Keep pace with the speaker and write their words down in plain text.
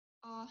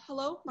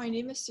Hello, my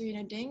name is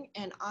Serena Ding,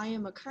 and I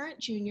am a current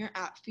junior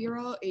at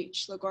Fiorello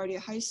H. LaGuardia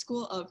High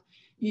School of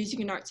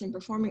Music and Arts and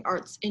Performing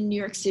Arts in New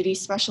York City,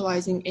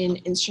 specializing in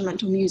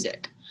instrumental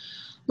music.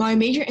 My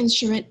major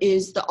instrument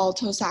is the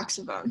alto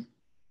saxophone.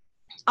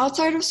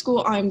 Outside of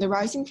school, I'm the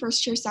rising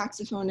first-year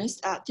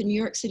saxophonist at the New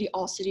York City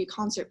All-City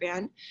Concert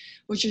Band,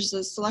 which is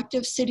a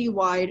selective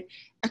citywide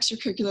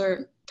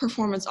extracurricular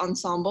performance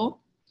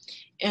ensemble,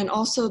 and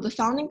also the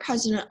founding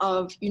president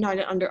of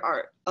United Under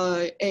Art,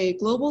 a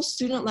global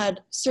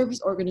student-led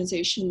service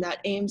organization that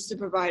aims to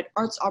provide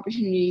arts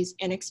opportunities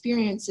and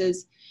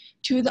experiences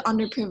to the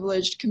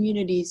underprivileged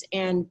communities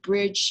and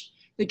bridge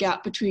the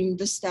gap between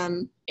the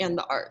STEM and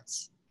the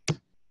arts.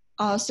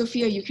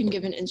 Sophia, you can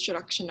give an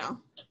introduction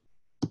now.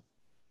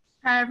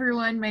 Hi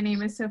everyone, my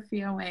name is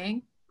Sophia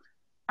Wang.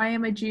 I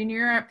am a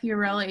junior at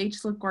Fiorello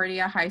H.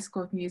 LaGuardia High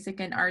School of Music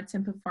and Arts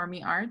and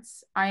Performing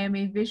Arts. I am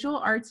a visual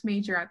arts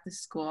major at the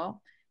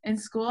school. In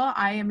school,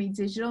 I am a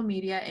digital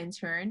media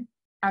intern.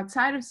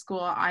 Outside of school,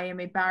 I am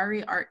a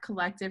Bowery Art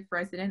Collective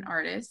resident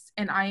artist,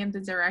 and I am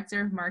the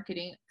director of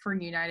marketing for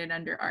United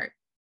Under Art.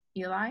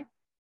 Eli?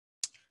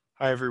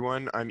 Hi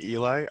everyone, I'm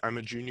Eli. I'm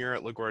a junior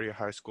at LaGuardia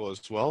High School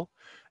as well,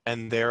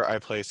 and there I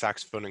play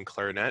saxophone and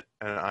clarinet,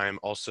 and I am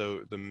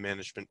also the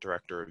management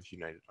director of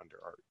United Under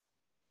Art.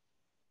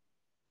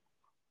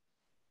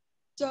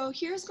 So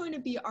here's going to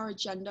be our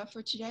agenda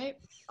for today.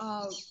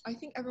 I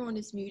think everyone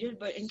is muted,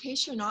 but in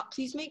case you're not,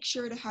 please make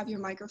sure to have your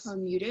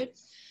microphone muted.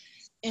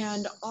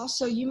 And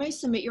also you may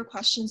submit your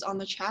questions on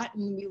the chat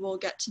and we will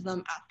get to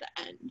them at the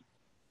end.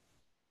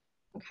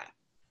 Okay.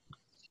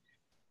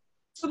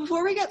 So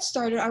before we get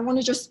started, I want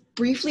to just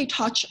briefly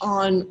touch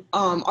on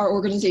our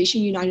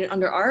organization, United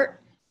Under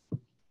Art.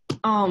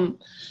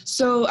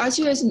 So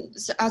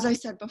as I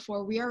said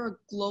before, we are a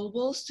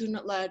global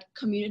student-led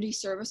community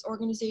service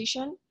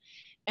organization.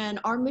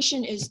 And our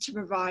mission is to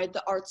provide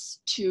the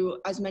arts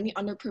to as many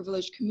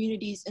underprivileged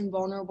communities and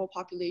vulnerable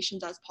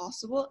populations as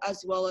possible,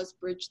 as well as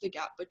bridge the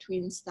gap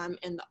between STEM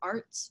and the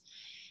arts.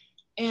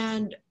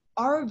 And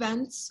our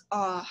events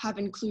have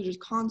included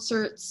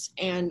concerts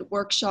and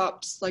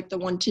workshops like the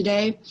one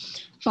today,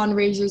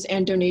 fundraisers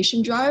and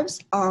donation drives.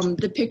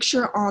 The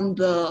picture on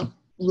the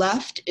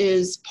left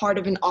is part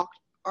of an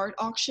art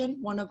auction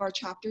one of our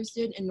chapters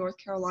did in North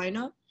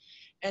Carolina,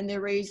 and they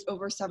raised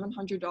over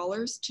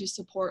 $700 to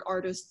support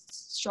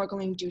artists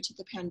struggling due to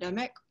the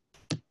pandemic.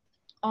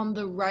 On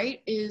the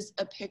right is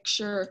a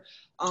picture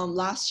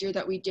last year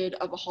that we did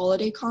of a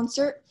holiday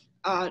concert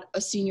at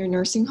a senior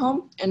nursing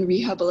home and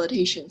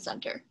rehabilitation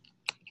center.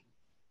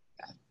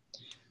 Okay.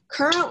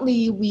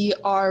 Currently, we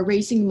are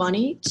raising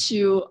money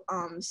to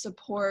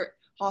support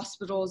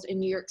hospitals in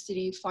New York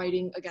City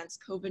fighting against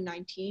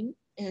COVID-19,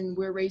 and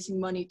we're raising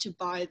money to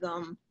buy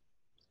them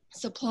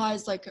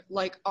supplies like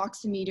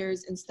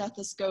oximeters and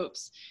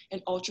stethoscopes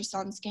and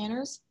ultrasound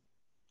scanners.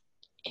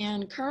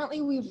 And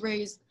currently we've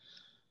raised,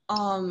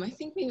 I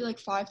think maybe like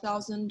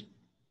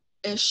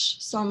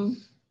 5,000-ish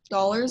some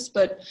dollars,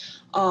 but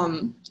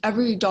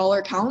every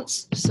dollar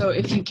counts. So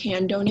if you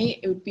can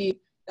donate,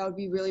 that would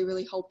be really,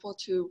 really helpful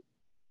to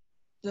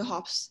the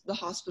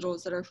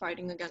hospitals that are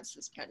fighting against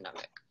this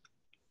pandemic.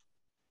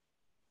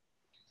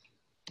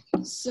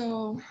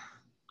 So,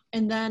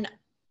 and then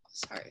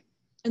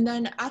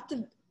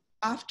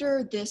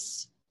after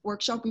this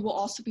workshop, we will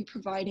also be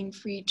providing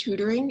free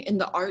tutoring in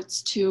the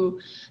arts to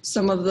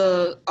some of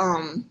the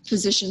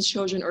physicians'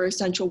 children or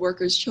essential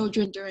workers'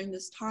 children during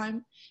this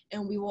time.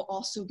 And we will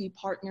also be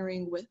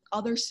partnering with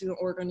other student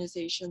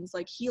organizations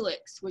like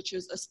Helix, which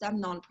is a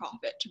STEM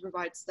nonprofit, to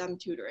provide STEM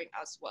tutoring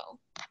as well.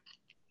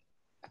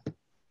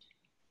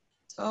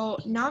 So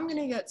now I'm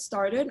gonna get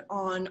started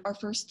on our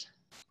first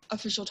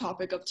official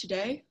topic of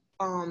today.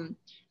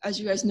 As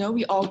you guys know,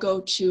 we all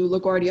go to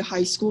LaGuardia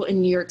High School in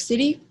New York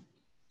City.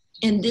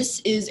 And this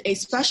is a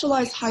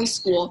specialized high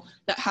school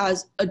that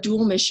has a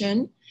dual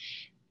mission,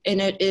 and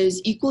it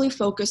is equally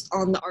focused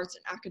on the arts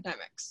and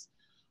academics.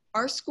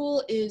 Our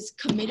school is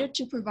committed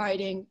to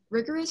providing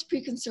rigorous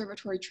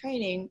pre-conservatory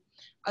training,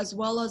 as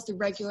well as the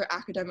regular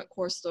academic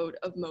course load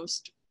of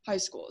most high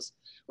schools,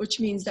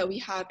 which means that we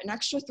have an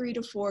extra 3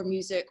 to 4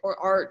 music or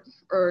art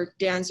or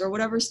dance or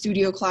whatever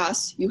studio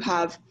class you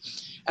have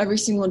every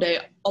single day,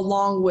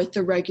 along with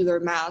the regular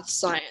math,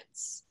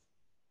 science,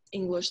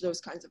 English, those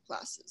kinds of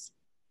classes.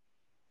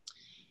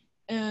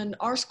 And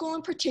our school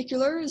in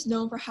particular is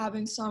known for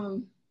having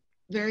some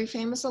very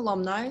famous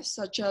alumni,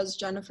 such as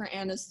Jennifer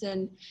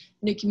Aniston,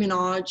 Nicki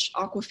Minaj,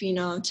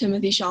 Awkwafina,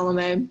 Timothy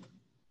Chalamet,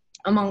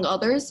 among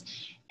others,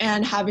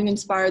 and having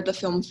inspired the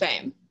film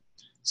Fame.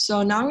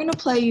 So now I'm going to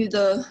play you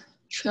the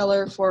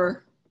trailer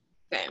for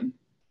Fame.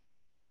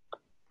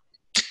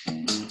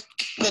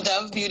 The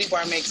Dove Beauty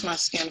Bar makes my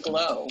skin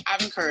glow.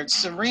 I've encouraged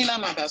Serena,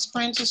 my best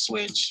friend, to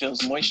switch. She'll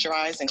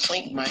moisturize and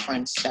clean. My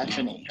friend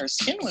Stephanie, her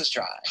skin was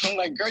dry. I'm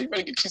like, girl, you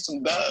better get you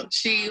some Dove.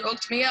 She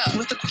hooked me up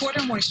with a quarter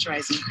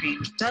moisturizing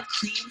cream. Dove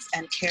cleans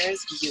and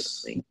cares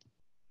beautifully.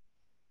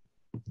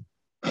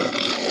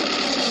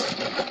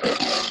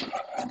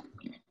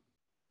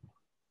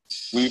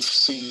 We've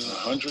seen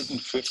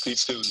 150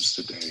 students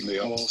today. They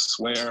all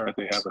swear that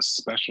they have a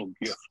special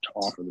gift to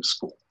offer the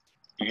school.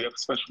 Do you have a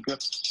special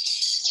gift?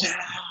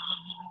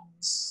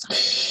 Yes.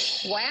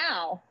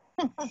 Wow.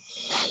 Tell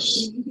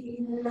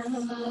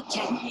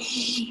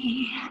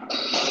me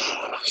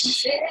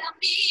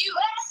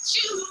what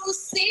you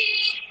see.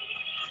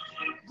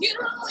 You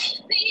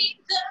think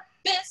the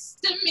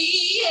best of me,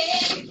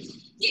 yeah.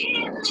 Give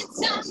me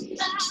time,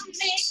 I'll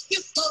make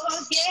you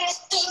forget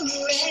the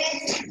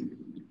rest.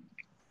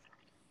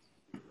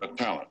 A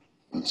talent.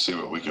 Let's see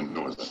what we can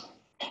do with it.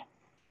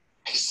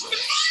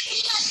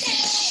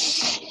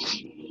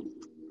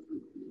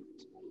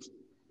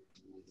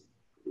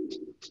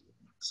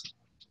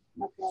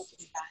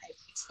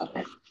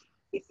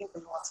 You think the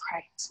North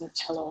practice with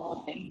cello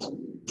all day?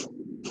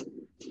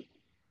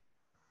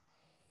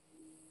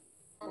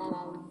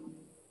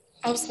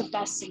 I was the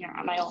best singer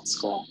at my old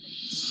school.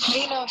 How do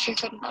you know if you're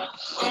good enough?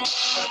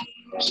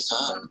 She's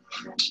hot,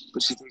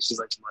 but she thinks she's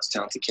like the most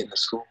talented kid in the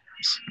school.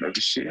 Maybe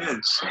she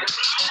is.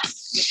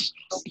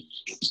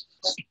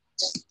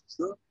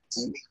 You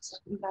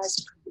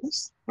guys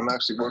produce? I'm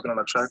actually working on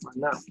a track right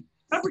now.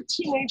 Every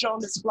teenager on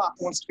this block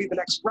wants to be the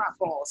next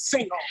rapper or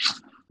singer.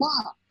 Wow,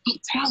 I'm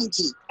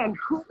talented. And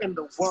who in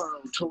the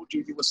world told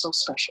you you were so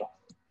special?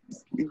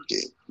 You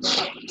did.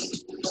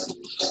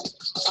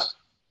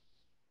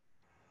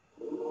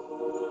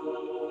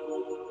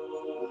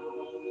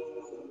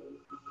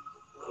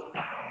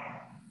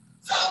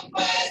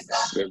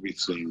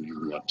 Everything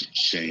you want to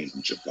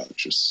change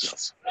about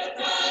yourself.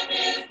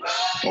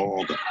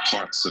 All the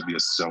parts of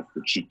yourself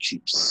that you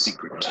keep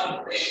secret.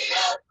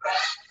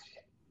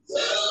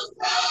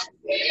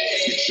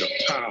 It's your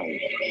power.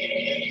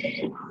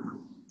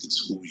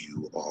 It's who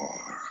you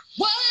are.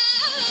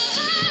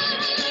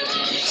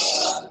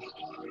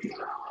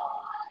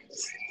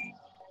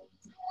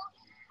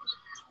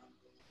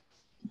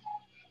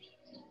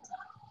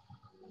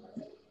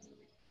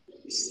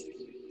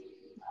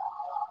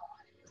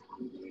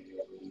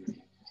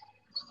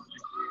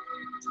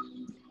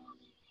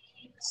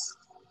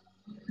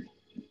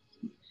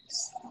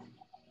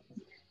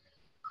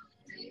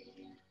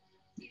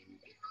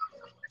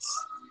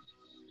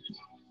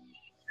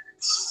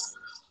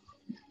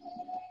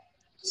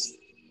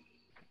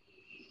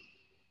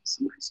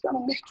 Somebody's gotta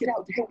make it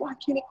out there. Why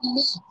can't it be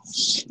me?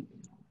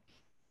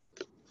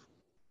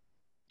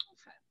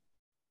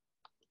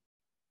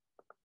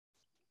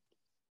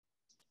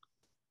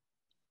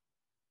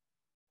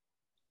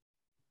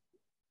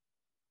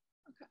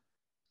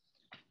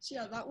 So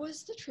yeah, that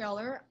was the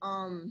trailer.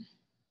 That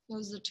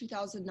was the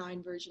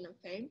 2009 version of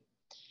Fame.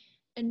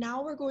 And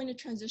now we're going to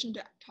transition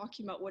to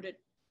talking about what it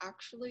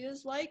actually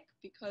is like,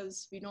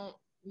 because we don't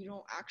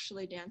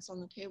actually dance on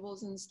the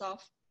tables and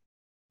stuff.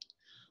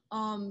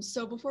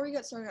 So before we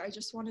get started, I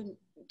just wanted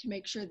to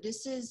make sure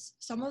this is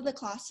some of the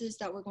classes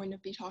that we're going to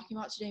be talking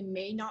about today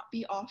may not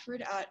be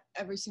offered at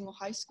every single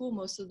high school.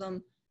 Most of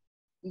them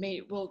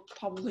will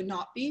probably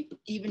not be,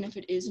 even if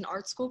it is an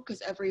art school,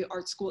 because every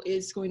art school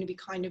is going to be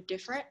kind of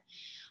different.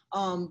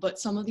 But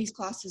some of these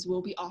classes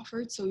will be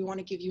offered, so we want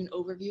to give you an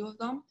overview of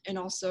them. And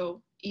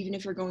also, even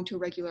if you're going to a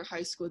regular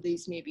high school,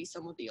 these may be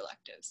some of the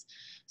electives.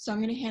 So I'm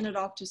going to hand it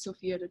off to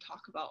Sophia to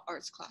talk about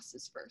arts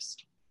classes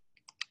first.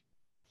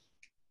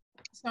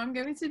 So I'm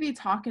going to be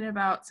talking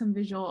about some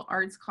visual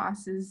arts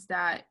classes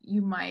that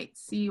you might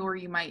see or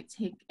you might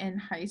take in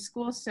high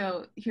school.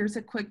 So here's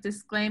a quick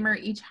disclaimer.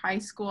 Each high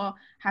school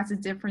has a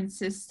different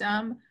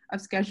system of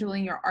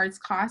scheduling your arts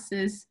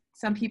classes.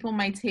 Some people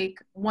might take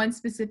one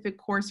specific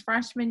course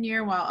freshman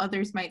year, while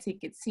others might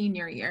take it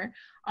senior year.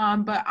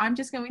 But I'm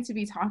just going to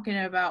be talking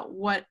about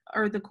what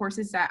are the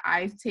courses that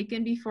I've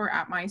taken before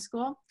at my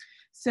school.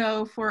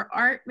 So for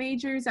art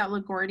majors at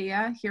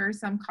LaGuardia, here are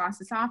some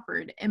classes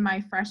offered. In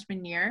my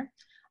freshman year,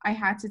 I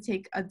had to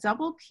take a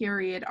double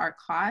period art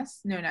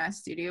class known as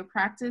Studio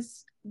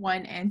Practice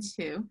 1 and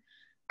 2.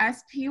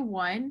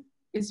 SP1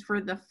 is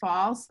for the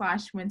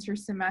fall/winter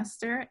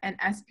semester, and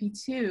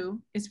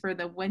SP2 is for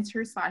the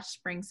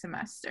winter/spring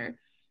semester.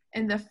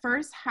 In the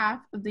first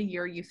half of the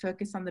year, you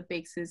focus on the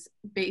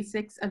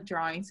basics of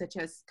drawing, such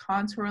as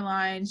contour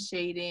lines,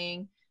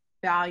 shading,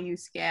 value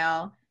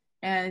scale,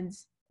 and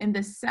in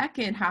the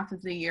second half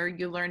of the year,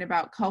 you learn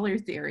about color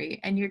theory,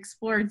 and you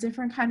explore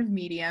different kind of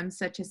mediums,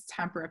 such as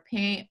tempera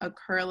paint,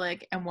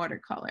 acrylic, and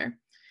watercolor.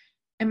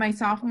 In my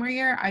sophomore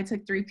year, I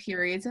took 3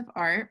 periods of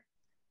art,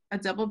 a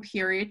double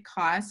period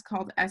class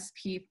called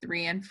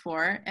SP3 and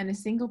 4, and a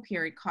single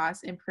period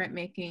class in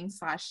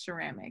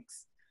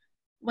printmaking/ceramics.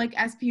 Like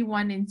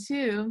SP1 and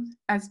 2,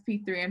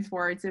 SP3 and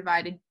 4 are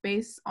divided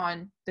based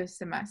on the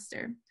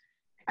semester.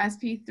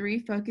 SP3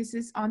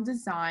 focuses on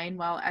design,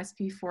 while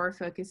SP4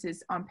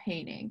 focuses on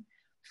painting.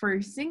 For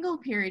a single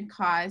period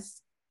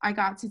class, I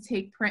got to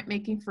take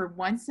printmaking for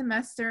 1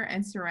 semester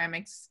and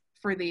ceramics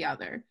for the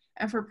other.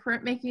 And for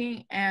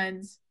printmaking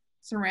and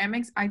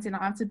ceramics, I did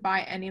not have to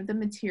buy any of the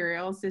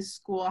materials. This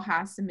school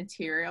has the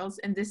materials,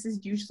 and this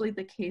is usually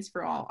the case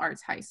for all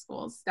arts high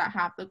schools that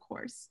have the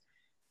course.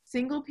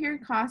 Single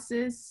period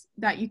classes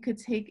that you could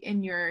take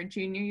in your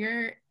junior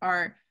year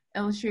are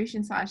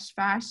illustration /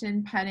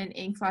 fashion, pen and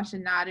ink /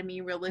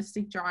 anatomy,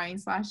 realistic drawing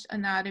 /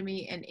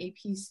 anatomy, and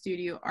AP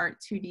Studio Art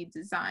 2D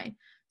design.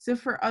 So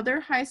for other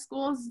high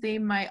schools, they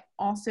might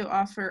also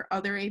offer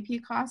other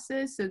AP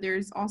classes. So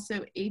there's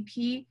also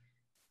AP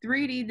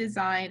 3D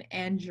design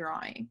and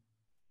drawing.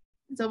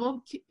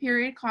 Double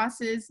period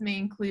classes may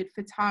include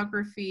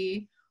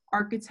photography,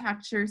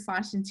 architecture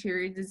 /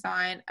 interior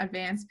design,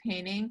 advanced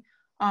painting.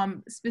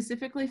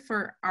 Specifically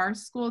for our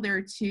school, there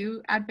are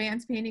 2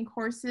 advanced painting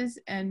courses,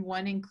 and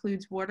one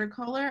includes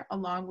watercolor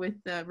along with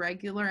the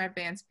regular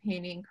advanced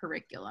painting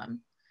curriculum.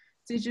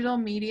 Digital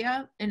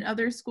media, in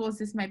other schools,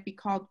 this might be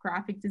called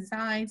graphic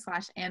design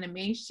 /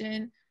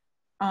 animation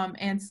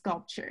and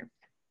sculpture.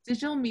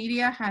 Digital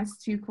media has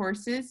 2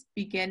 courses,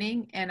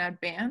 beginning and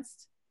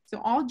advanced. So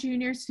all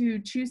juniors who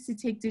choose to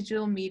take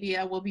digital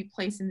media will be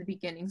placed in the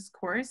beginnings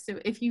course. So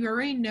if you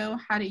already know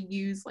how to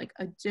use like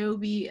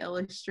Adobe,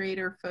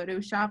 Illustrator,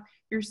 Photoshop,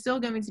 you're still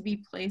going to be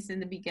placed in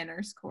the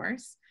beginners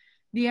course.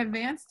 The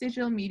advanced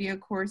digital media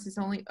course is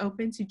only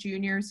open to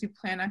juniors who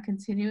plan on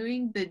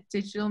continuing the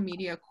digital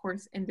media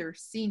course in their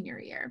senior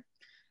year.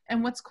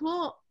 And what's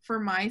cool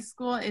for my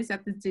school is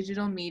that the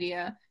digital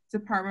media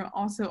department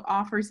also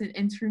offers an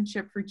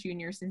internship for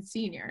juniors and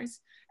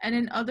seniors. And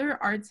in other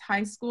arts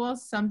high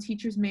schools, some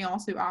teachers may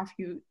also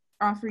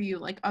offer you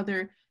like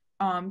other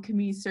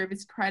community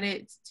service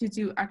credits to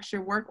do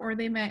extra work, or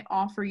they may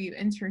offer you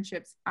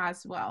internships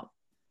as well.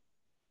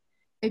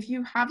 If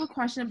you have a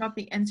question about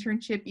the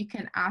internship, you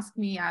can ask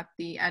me at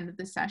the end of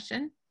the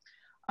session.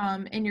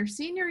 In your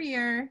senior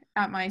year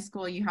at my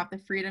school, you have the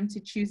freedom to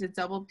choose a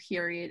double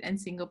period and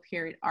single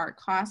period art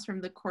class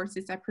from the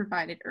courses I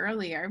provided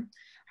earlier.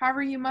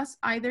 However, you must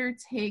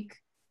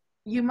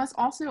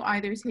also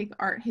either take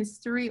art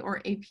history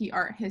or AP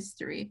art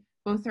history.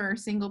 Both are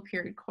single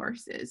period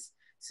courses.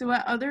 So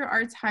at other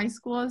arts high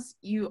schools,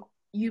 you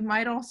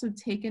might also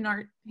take an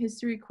art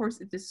history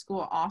course if the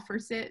school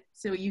offers it,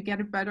 so you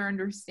get a better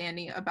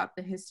understanding about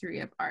the history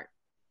of art.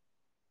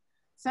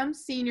 Some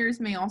seniors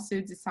may also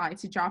decide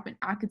to drop an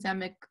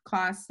academic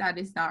class that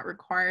is not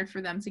required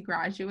for them to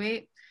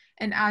graduate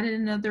and add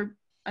in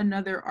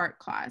another art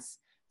class.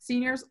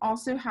 Seniors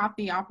also have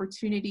the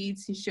opportunity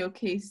to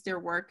showcase their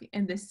work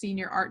in the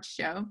senior art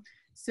show.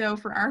 So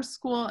for our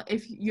school,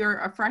 if you're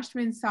a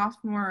freshman,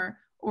 sophomore,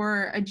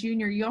 or a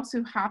junior, you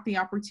also have the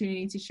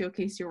opportunity to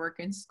showcase your work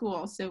in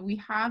school. So we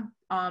have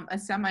a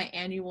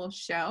semi-annual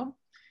show,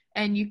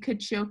 and you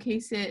could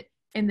showcase it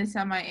in the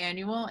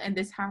semi-annual, and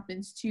this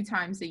happens 2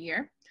 times a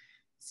year.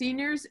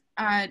 Seniors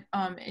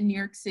in New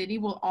York City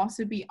will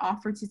also be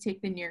offered to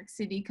take the New York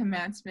City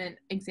Commencement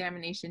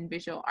Examination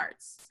Visual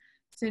Arts.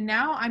 So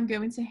now I'm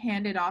going to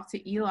hand it off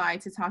to Eli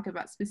to talk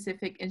about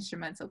specific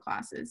instrumental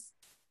classes.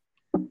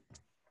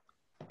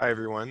 Hi,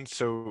 everyone.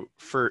 So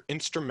for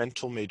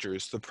instrumental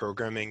majors, the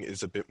programming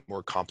is a bit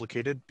more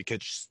complicated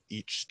because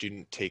each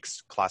student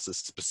takes classes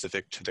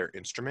specific to their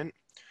instrument.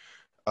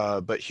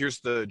 But here's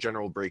the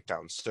general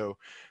breakdown. So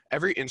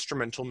every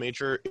instrumental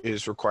major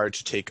is required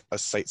to take a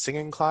sight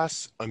singing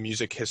class, a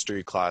music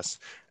history class,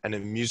 and a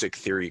music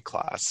theory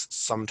class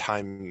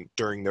sometime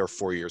during their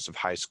 4 years of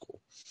high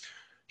school.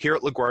 Here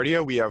at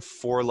LaGuardia, we have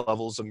 4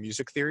 levels of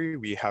music theory.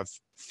 We have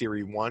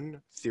Theory 1,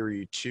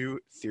 Theory 2,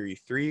 Theory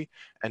 3,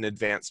 and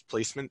Advanced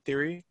Placement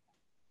Theory,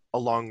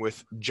 along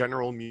with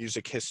general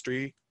music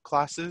history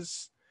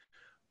classes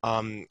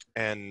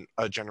and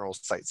a general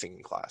sight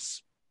singing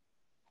class.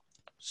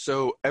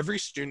 So every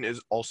student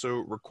is also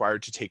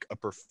required to take a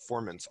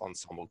performance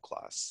ensemble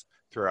class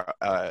throughout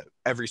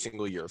every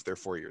single year of their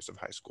 4 years of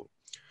high school.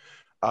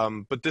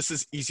 But this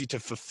is easy to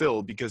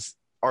fulfill because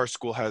our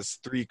school has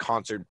 3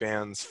 concert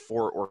bands,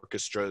 4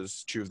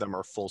 orchestras, 2 of them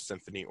are full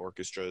symphony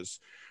orchestras.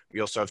 We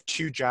also have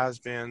 2 jazz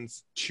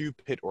bands, 2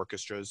 pit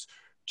orchestras,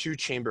 2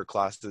 chamber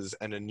classes,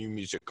 and a new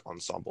music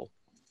ensemble.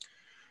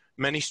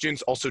 Many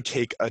students also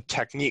take a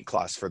technique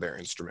class for their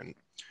instrument.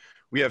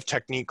 We have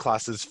technique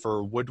classes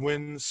for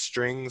woodwinds,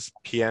 strings,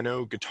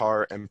 piano,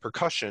 guitar, and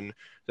percussion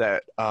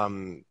that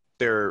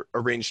they're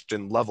arranged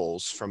in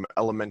levels from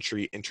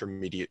elementary,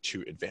 intermediate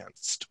to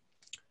advanced.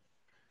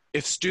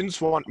 If students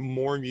want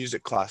more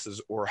music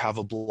classes or have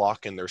a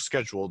block in their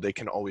schedule, they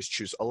can always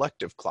choose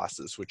elective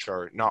classes, which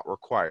are not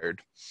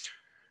required.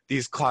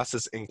 These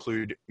classes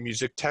include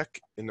music tech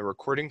in the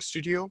recording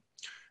studio,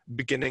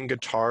 beginning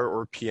guitar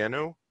or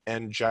piano,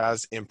 and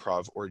jazz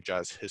improv or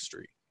jazz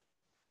history.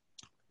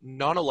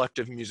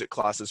 Non-elective music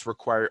classes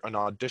require an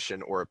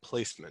audition or a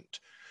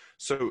placement.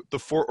 So the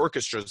 4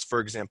 orchestras,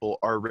 for example,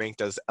 are ranked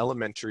as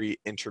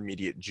elementary,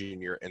 intermediate,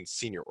 junior, and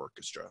senior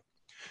orchestra.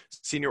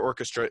 Senior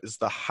orchestra is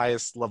the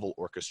highest level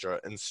orchestra,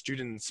 and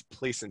students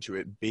place into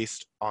it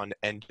based on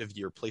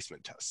end-of-year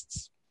placement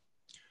tests.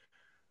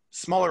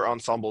 Smaller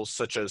ensembles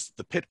such as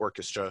the pit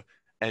orchestra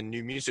and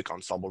new music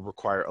ensemble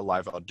require a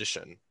live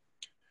audition.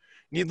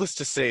 Needless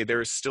to say, there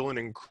is still an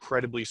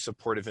incredibly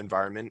supportive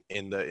environment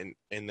in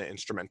the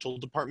instrumental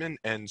department,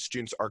 and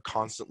students are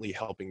constantly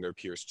helping their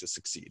peers to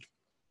succeed.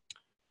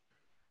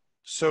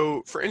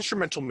 So for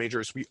instrumental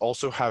majors, we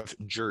also have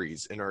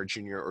juries in our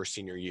junior or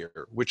senior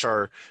year, which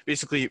are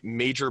basically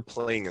major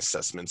playing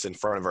assessments in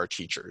front of our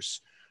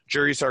teachers.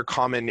 Juries are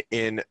common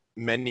in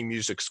many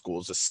music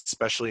schools,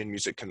 especially in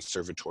music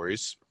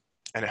conservatories,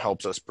 and it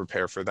helps us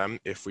prepare for them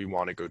if we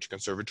want to go to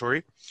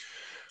conservatory.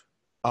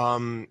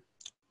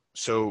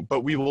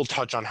 But we will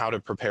touch on how to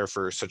prepare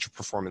for such a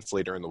performance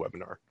later in the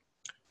webinar.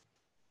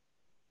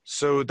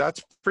 So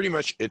that's pretty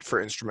much it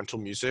for instrumental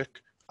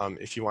music.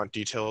 If you want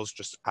details,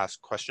 just ask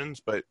questions,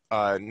 but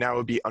now it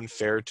would be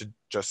unfair to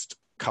just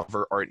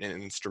cover art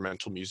and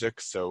instrumental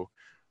music. So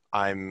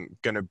I'm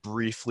gonna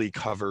briefly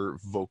cover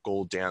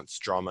vocal, dance,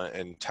 drama,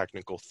 and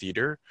technical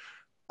theater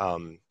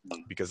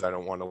because I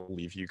don't wanna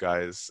leave you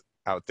guys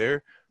out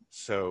there.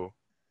 So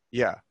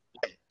yeah,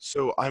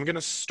 so I'm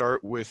gonna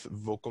start with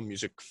vocal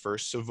music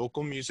first. So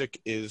vocal music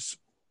is,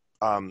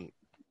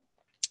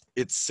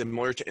 it's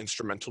similar to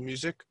instrumental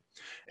music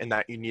in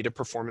that you need a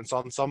performance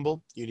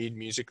ensemble, you need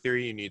music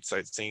theory, you need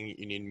sight singing,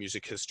 you need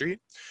music history,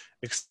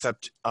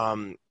 except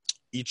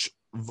each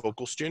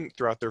vocal student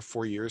throughout their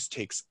 4 years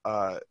takes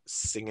a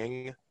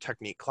singing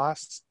technique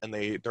class, and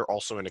they're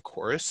also in a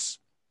chorus.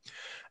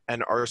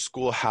 And our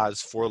school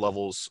has 4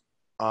 levels.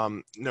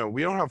 No,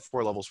 we don't have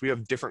 4 levels. We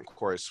have different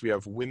chorus. We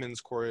have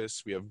women's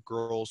chorus, we have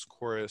girls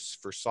chorus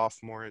for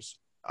sophomores.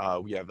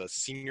 We have a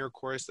senior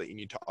chorus that you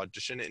need to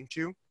audition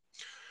into.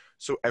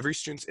 So every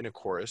student's in a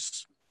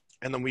chorus.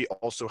 And then we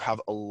also have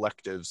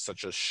electives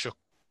such as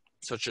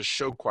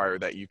show choir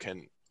that you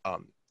can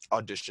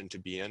audition to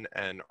be in.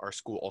 And our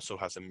school also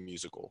has a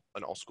musical,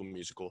 an all-school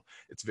musical.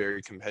 It's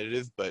very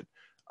competitive, but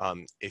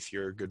if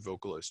you're a good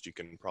vocalist, you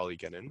can probably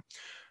get in.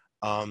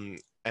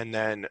 And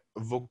then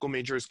vocal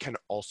majors can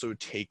also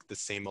take the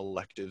same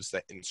electives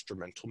that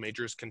instrumental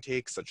majors can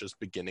take, such as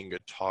beginning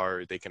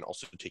guitar. They can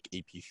also take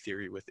AP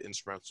theory with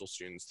instrumental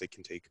students. They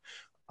can take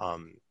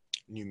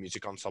new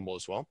music ensemble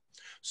as well.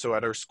 So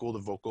at our school, the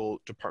vocal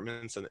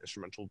departments and the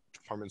instrumental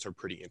departments are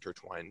pretty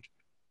intertwined.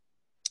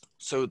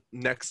 So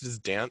next is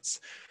dance.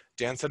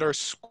 Dance at our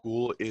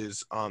school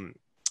is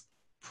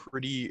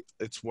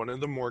it's one of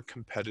the more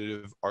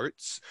competitive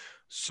arts.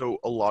 So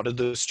a lot of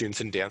the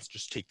students in dance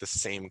just take the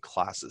same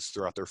classes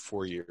throughout their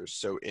 4 years.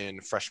 So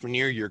in freshman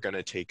year, you're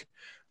gonna take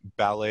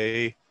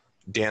ballet,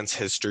 dance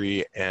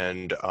history,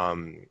 and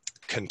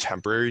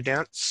contemporary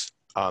dance.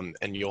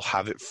 And you'll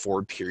have it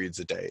 4 periods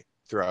a day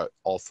throughout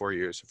all 4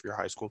 years of your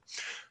high school.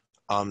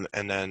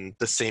 And then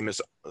the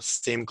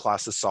same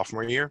class as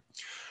sophomore year.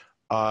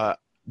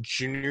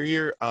 Junior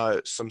year,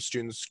 some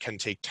students can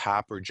take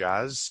tap or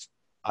jazz.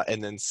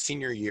 And then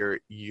senior year,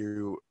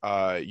 you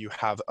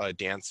have a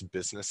dance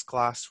business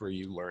class where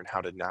you learn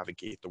how to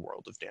navigate the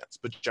world of dance.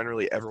 But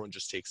generally, everyone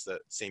just takes the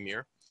same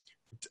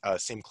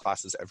same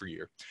classes every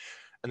year.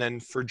 And then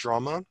for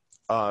drama,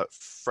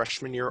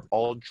 freshman year,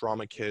 all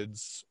drama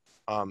kids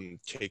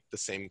take the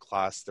same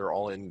class. They're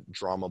all in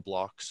drama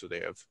blocks, so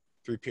they have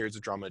 3 periods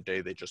of drama a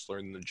day. They just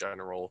learn the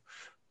general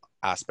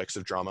aspects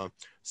of drama.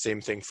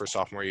 Same thing for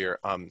sophomore year.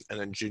 And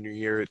then junior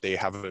year, they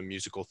have a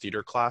musical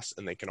theater class,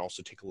 and they can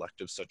also take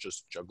electives such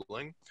as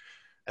juggling.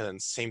 And then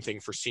same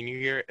thing for senior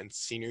year. And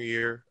senior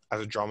year,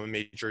 as a drama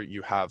major,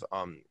 you have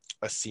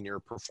a senior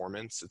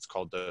performance. It's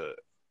called the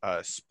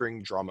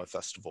Spring Drama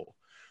Festival.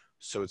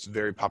 So it's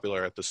very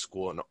popular at the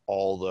school, and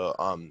all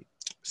the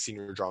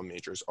senior drama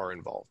majors are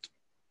involved.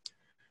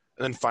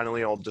 And then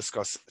finally, I'll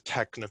discuss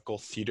technical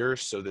theater.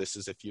 So this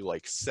is if you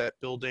like set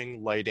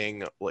building,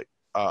 lighting, like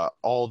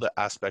all the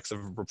aspects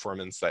of a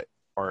performance that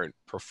aren't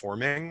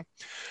performing.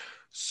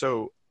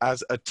 So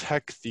as a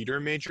tech theater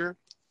major,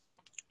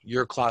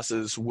 your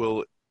classes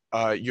will,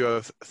 you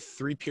have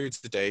 3 periods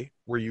a day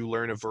where you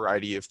learn a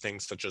variety of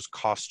things such as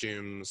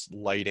costumes,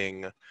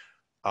 lighting,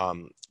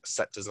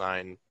 set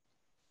design.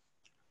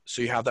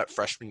 So you have that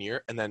freshman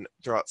year, and then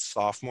throughout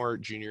sophomore,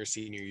 junior,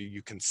 senior year,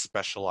 you can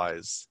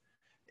specialize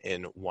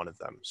in one of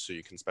them. So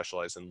you can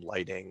specialize in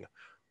lighting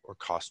or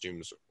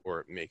costumes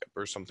or makeup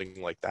or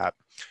something like that.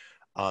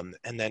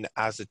 And then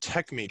as a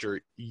tech major,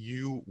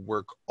 you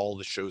work all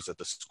the shows at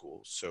the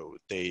school. So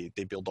they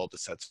build all the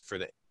sets for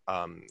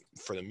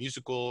the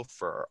musical,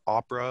 for our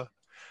opera.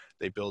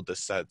 They build the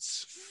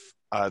sets,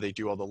 they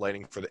do all the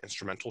lighting for the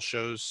instrumental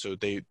shows. So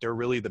they're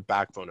really the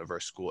backbone of our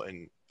school.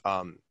 And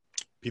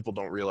people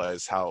don't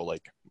realize how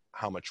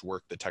much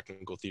work the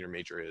technical theater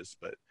major is,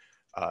 but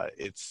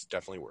it's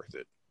definitely worth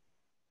it.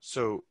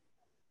 So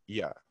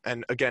yeah,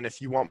 and again,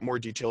 if you want more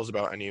details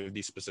about any of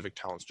these specific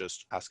talents,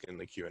 just ask in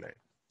the Q&A.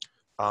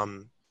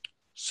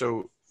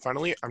 So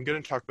finally, I'm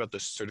going to talk about the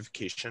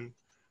certification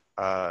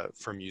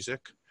for music.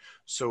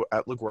 So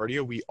at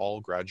LaGuardia, we all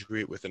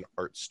graduate with an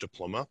arts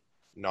diploma,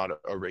 not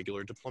a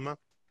regular diploma.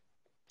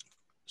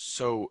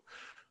 So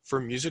for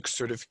music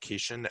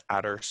certification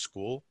at our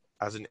school,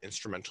 as an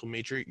instrumental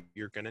major,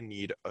 you're going to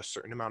need a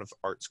certain amount of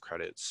arts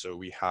credits. So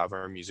we have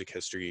our music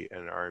history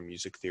and our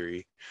music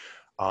theory.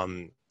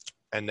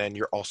 And then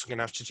you're also going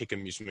to have to take a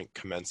music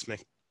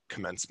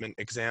commencement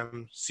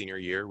exam senior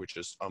year, which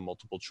is a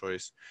multiple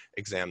choice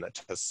exam that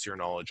tests your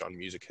knowledge on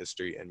music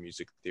history and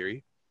music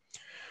theory.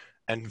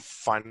 And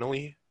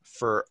finally,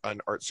 for an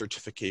art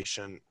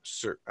certification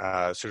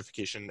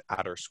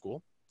at our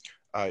school,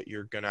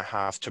 you're going to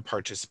have to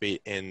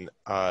participate in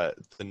the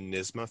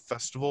NYSSMA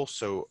festival.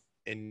 So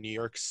in New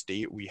York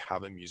State, we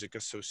have a music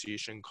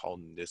association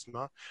called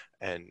NYSSMA,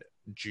 and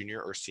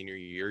junior or senior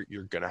year,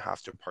 you're going to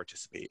have to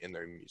participate in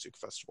their music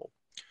festival.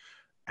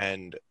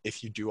 And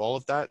if you do all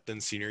of that, then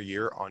senior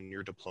year on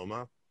your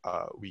diploma,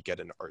 we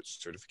get an arts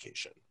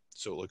certification.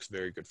 So it looks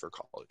very good for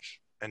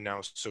college. And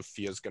now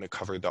Sophia's going to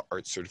cover the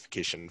art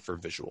certification for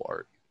visual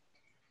art.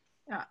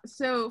 Yeah,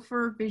 so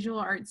for visual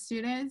art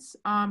students,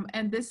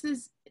 and this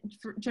is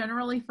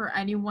generally for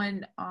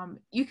anyone,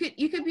 you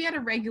could be at a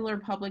regular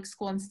public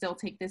school and still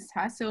take this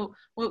test. So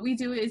what we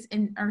do is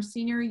in our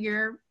senior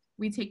year,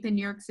 we take the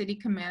New York City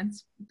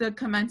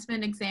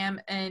commencement exam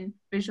in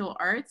visual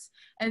arts,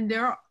 and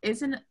there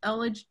is an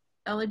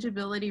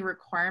eligibility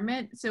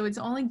requirement. So it's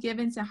only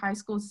given to high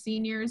school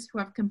seniors who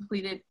have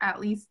completed at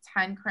least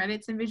 10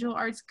 credits in visual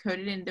arts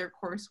coded in their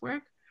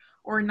coursework,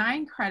 or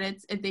 9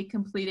 credits if they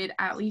completed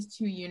at least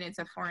 2 units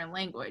of foreign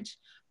language.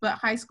 But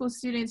high school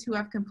students who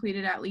have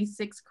completed at least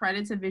 6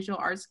 credits of visual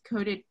arts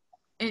coded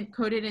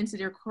into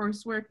their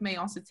coursework may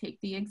also take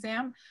the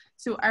exam.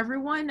 So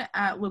everyone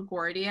at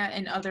LaGuardia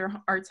and other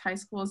arts high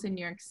schools in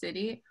New York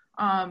City,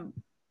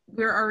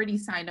 we're already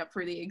signed up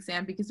for the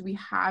exam because we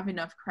have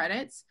enough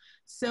credits.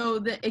 So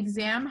the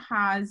exam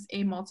has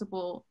a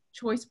multiple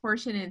choice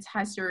portion and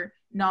tests your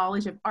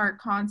knowledge of art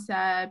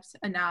concepts,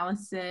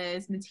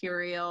 analysis,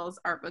 materials,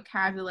 art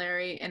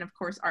vocabulary, and of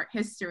course, art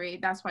history.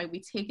 That's why we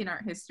take an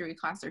art history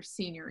class our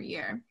senior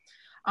year.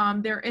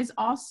 There is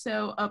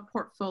also a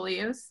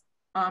portfolios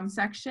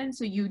section.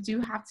 So you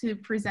do have to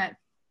present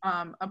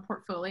a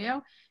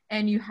portfolio,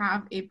 and you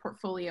have a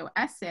portfolio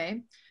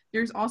essay.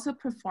 There's also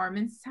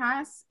performance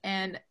tasks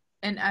and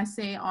an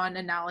essay on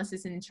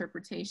analysis and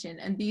interpretation.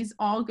 And these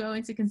all go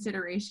into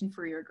consideration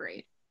for your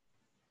grade.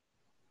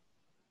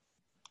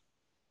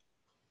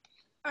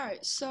 All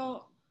right,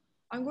 so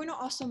I'm going to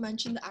also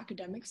mention the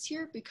academics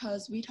here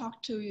because we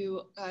talked to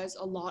you guys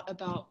a lot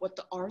about what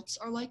the arts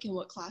are like and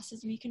what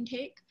classes we can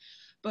take,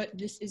 but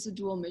this is a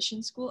dual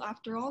mission school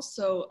after all.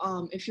 So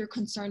if you're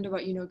concerned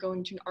about,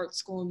 going to an art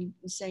school and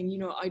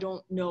saying, I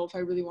don't know if I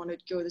really want to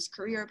go this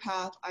career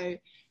path, I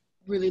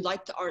really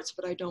like the arts,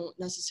 but I don't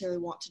necessarily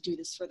want to do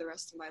this for the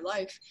rest of my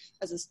life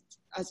as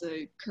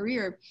a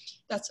career,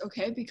 that's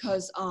okay,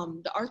 because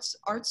the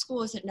art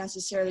school isn't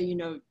necessarily,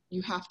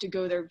 you have to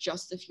go there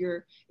just if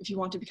you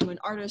want to become an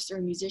artist or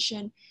a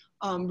musician.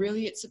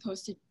 Really, it's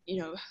supposed to,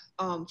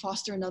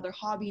 foster another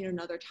hobby and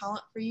another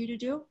talent for you to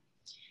do.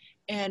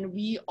 And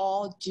we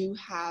all do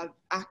have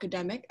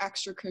academic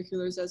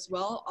extracurriculars as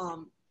well,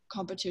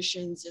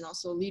 competitions and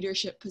also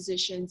leadership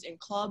positions in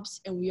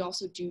clubs. And we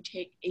also do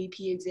take AP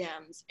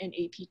exams and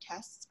AP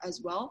tests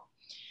as well.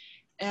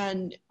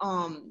 And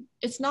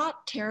it's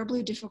not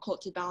terribly difficult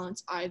to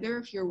balance either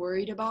if you're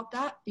worried about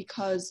that,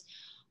 because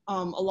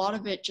a lot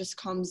of it just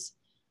comes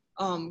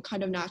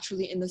kind of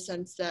naturally, in the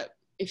sense that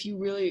if you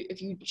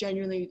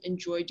genuinely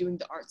enjoy doing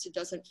the arts, it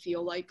doesn't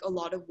feel like a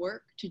lot of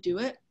work to do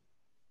it.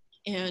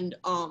 And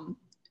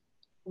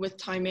with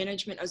time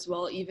management as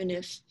well, even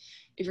if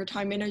your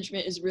time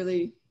management is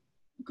really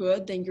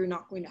good, then you're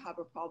not going to have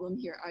a problem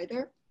here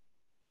either.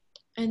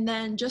 And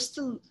then just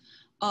to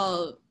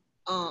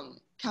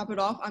cap it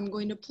off, I'm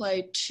going to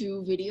play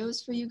 2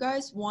 videos for you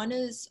guys. One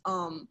is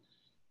from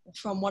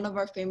one of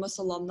our famous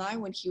alumni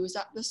when he was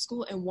at the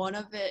school, and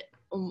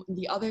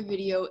the other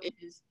video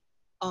is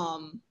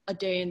a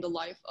day in the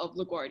life of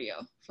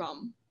LaGuardia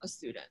from a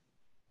student.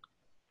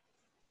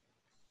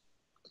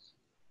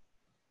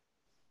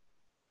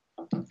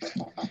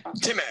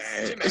 Timmy,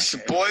 it's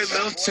your boy,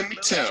 Lil Timmy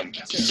Tim.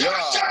 Yeah.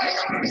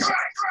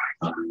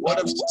 What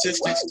up,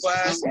 statistics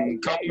class?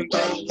 I'm coming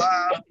through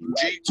live.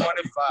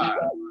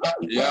 G25.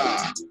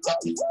 Yeah.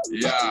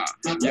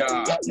 Live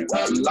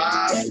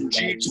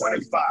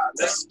G25.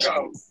 Let's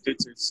go.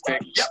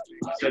 Statistic. Yep.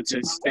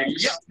 Statistic.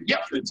 Yep.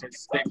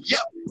 Statistic.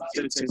 Yep.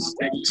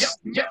 Statistic. Yep.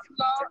 Miss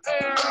Law.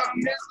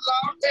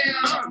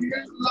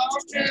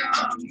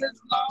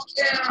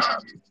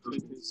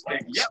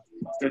 Statistic. Yep.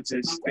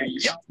 Statistic.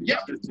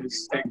 Yep.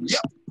 Statistic.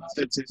 Yep.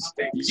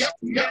 Statistic. Yep.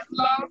 Miss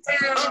Law.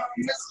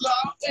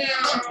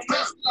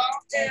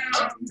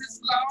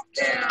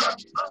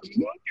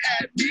 Look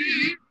at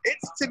me,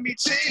 it's Timmy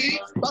T.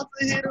 About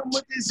to hit him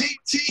with the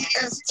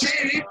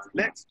ZTST.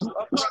 Let's do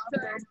a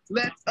problem,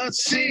 let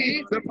us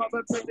see the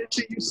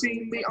probability you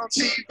see me on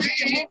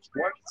TV.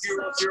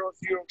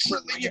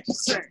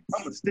 1,000,000,000,000%.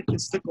 I'm a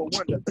statistical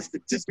wonder, a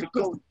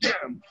statistical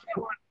gem.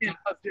 1 in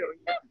a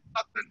billion,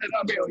 nothing in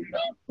a million.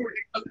 40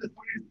 of this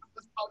one is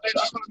all that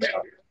I'm a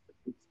million.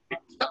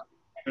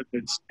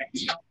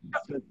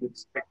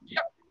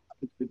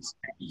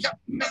 Yep,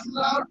 Miss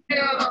Law,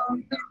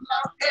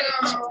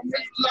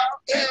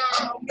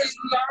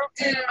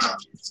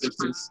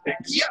 statistic,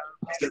 yep,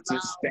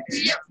 statistic,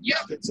 yep,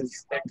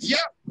 statistic,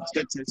 yep,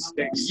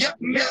 statistic, yep,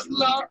 Miss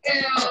Law,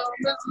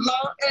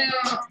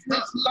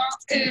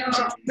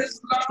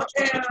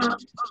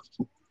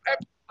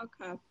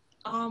 Okay.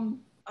 I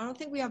don't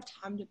think we have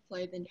time to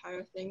play the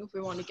entire thing if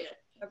we want to get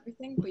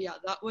everything. But yeah, I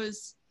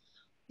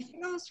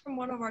think that was from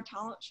one of our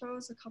talent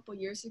shows a couple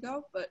years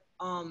ago. But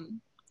so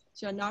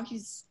yeah, now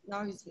he's an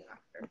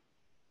actor.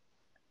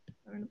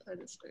 I'm gonna play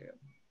this for you.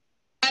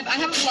 I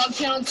have a vlog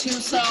channel too,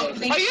 so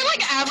are you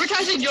like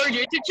advertising your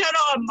YouTube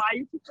channel on my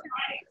YouTube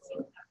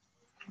channel?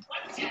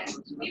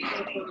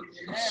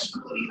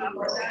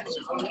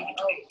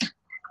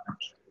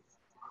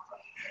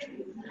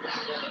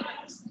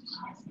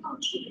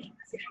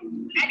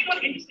 Anyone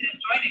interested in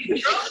joining the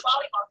girls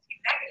volleyball team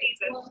next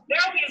season,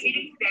 there will be a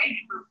meeting today in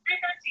room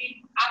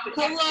 313 at the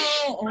Hello.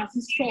 Oh, this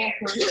is so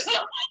awkward.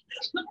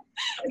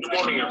 Good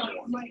morning,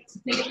 everyone.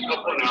 Just a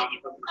couple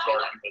announcements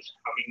regarding this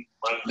coming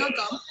Monday.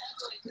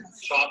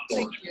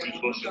 Sophomores, please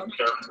listen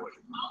carefully.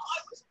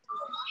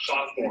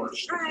 Sophomores,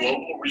 the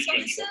global region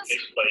will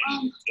take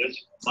place this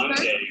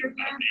Monday at 8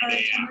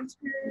 a.m.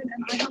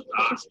 Not the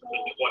 20th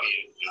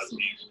as the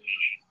meeting.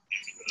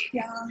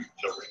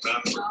 So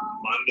remember,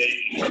 Monday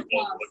is your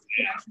global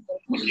exam.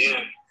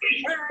 Again,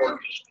 please report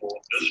to school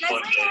this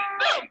Monday.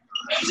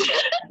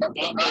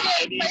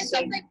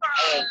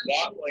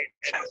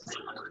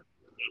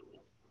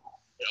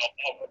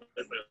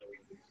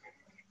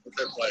 What's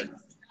their play?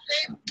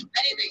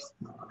 Anything.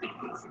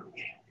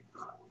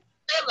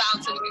 They're loud,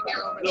 so we hear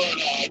over No, I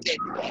can't do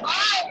that. I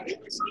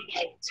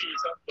see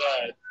something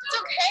bad. It's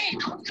okay.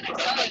 No one's gonna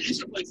tell You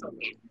should play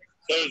something.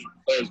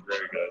 Claire's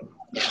very good.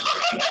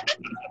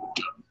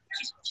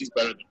 She's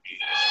better than me.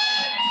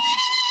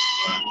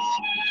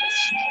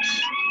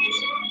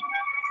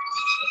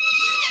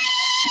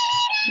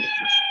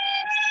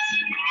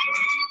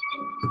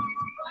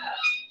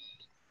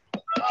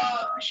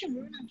 I should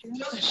ruin our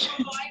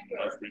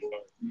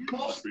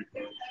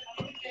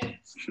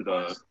Should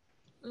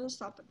We'll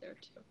stop it there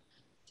too.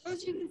 So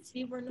as you can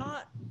see, we're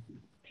not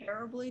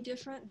terribly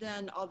different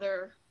than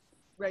other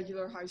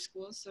regular high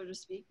schools, so to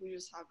speak. We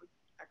just have an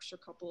extra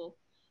couple of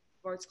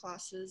arts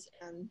classes,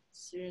 and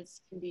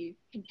students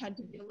can tend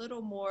to be a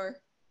little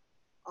more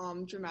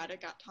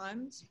dramatic at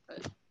times.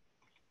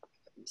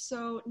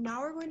 So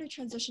now we're going to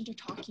transition to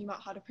talking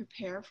about how to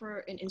prepare for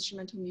an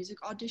instrumental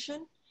music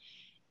audition.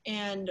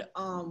 And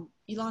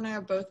Eli and I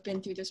have both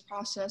been through this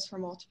process for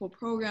multiple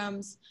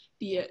programs,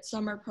 be it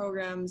summer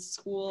programs,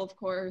 school, of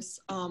course,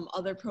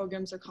 other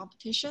programs or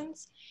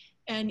competitions.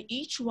 And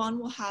each one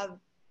will have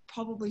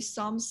probably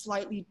some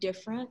slightly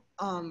different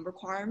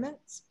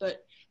requirements,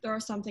 but there are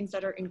some things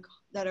that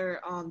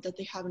that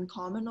they have in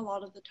common a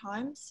lot of the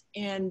times,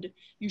 and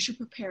you should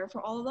prepare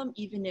for all of them,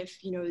 even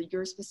if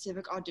your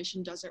specific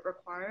audition doesn't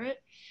require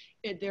it.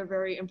 They're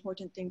very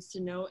important things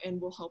to know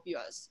and will help you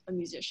as a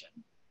musician.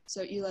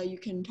 So Eli, you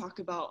can talk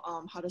about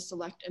how to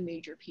select a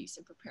major piece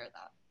and prepare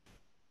that.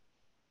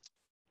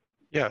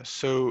 Yeah,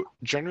 so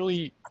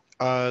generally,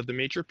 the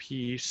major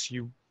piece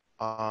you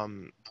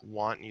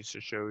want needs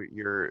to show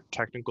your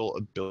technical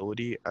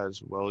ability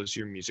as well as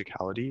your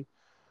musicality.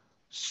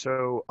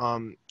 So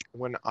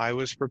when I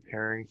was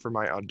preparing for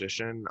my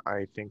audition,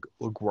 I think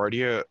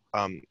LaGuardia,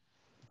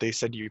 they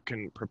said you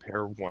can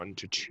prepare 1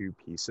 to 2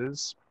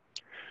 pieces,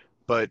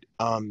 but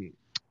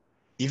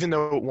even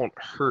though it won't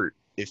hurt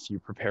if you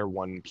prepare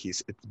 1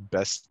 piece, it's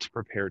best to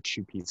prepare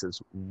 2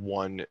 pieces,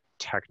 1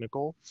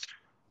 technical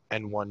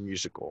and 1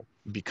 musical,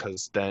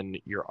 because then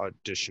your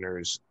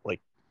auditioners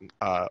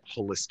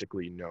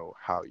holistically know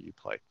how you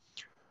play.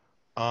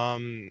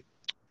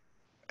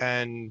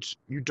 And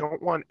you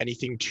don't want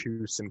anything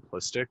too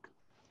simplistic.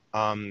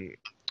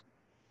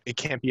 It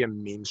can't be a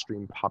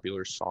mainstream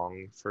popular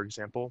song, for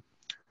example.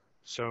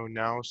 So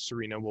now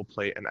Serena will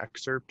play an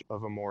excerpt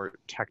of a more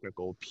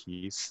technical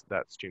piece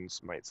that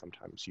students might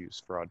sometimes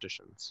use for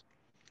auditions.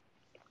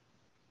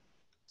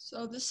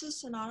 So this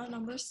is Sonata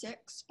number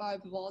 6 by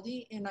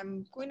Vivaldi, and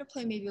I'm going to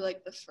play maybe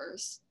like the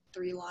first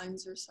 3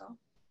 lines or so.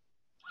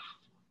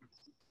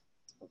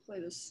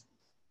 Hopefully this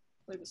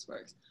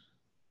works.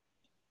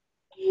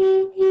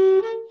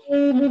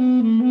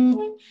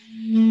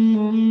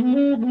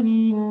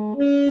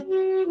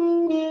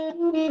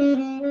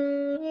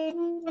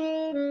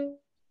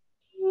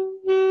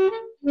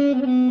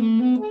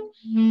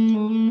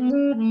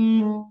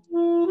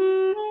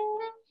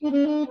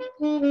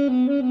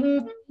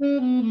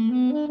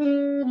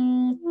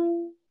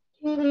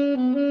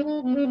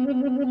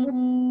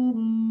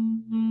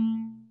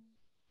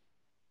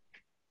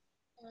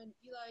 And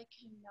Eli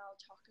can now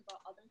talk about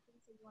other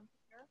things that you want to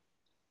prepare.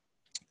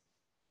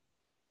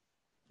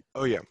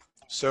 Oh yeah,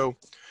 so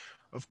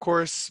of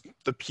course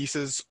the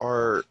pieces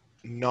are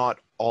not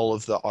all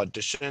of the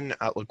audition.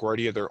 At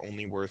LaGuardia, they're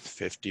only worth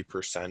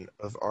 50%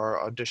 of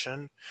our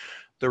audition.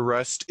 The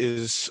rest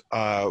is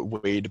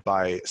weighed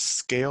by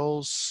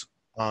scales,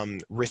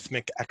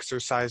 rhythmic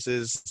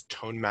exercises,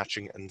 tone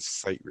matching, and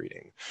sight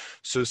reading.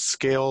 So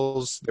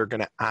scales, they're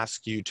going to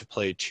ask you to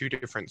play 2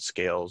 different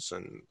scales,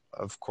 and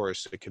of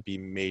course it could be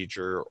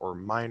major or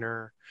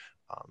minor,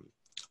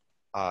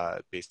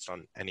 based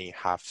on any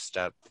half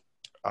step,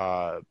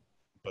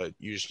 but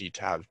you just need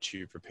to have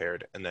 2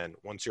 prepared. And then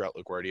once you're at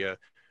LaGuardia,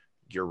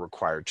 you're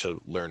required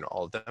to learn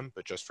all of them,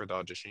 but just for the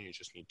audition, you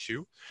just need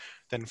 2.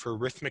 Then for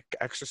rhythmic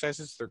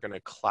exercises, they're going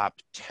to clap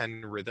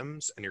 10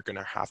 rhythms, and you're going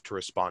to have to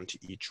respond to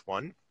each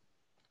one.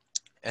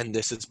 And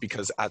this is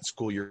because at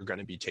school, you're going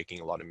to be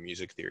taking a lot of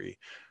music theory.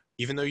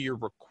 Even though you're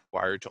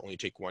required to only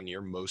take 1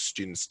 year, most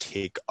students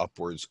take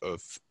upwards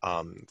of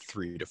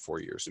 3 to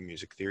 4 years of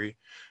music theory,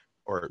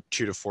 or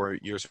 2 to 4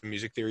 years of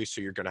music theory.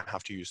 So you're going to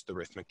have to use the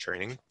rhythmic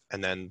training.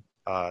 And then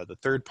the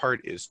third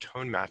part is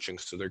tone matching.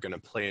 So they're going to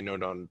play a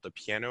note on the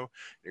piano.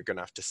 You're going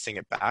to have to sing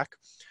it back.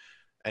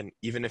 And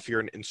even if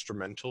you're an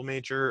instrumental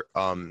major,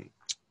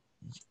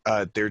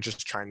 they're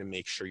just trying to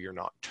make sure you're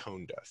not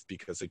tone deaf,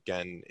 because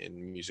again,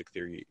 in music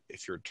theory,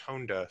 if you're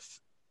tone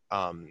deaf,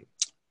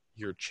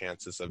 your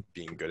chances of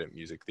being good at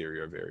music theory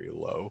are very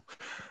low.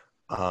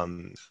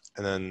 And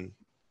then,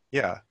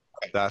 yeah,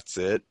 that's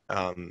it.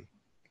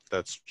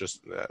 That's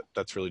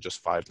really just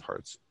 5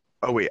 parts.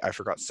 Oh wait, I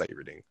forgot sight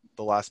reading.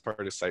 The last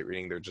part is sight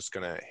reading. They're just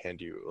gonna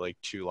hand you like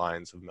 2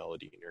 lines of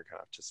melody, and you're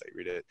gonna have to sight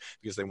read it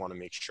because they want to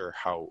make sure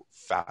how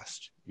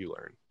fast you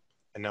learn.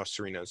 And now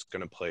Serena is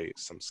gonna play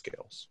some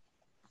scales.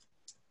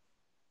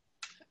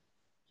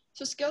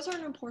 So scales are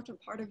an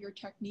important part of your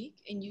technique,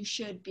 and you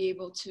should be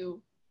able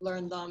to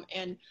learn them.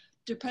 And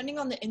depending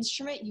on the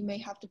instrument, you may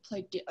have to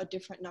play a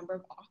different number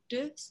of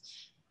octaves.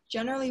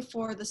 Generally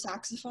for the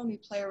saxophone, we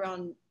play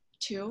around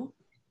 2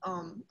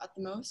 at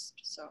the most,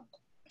 so.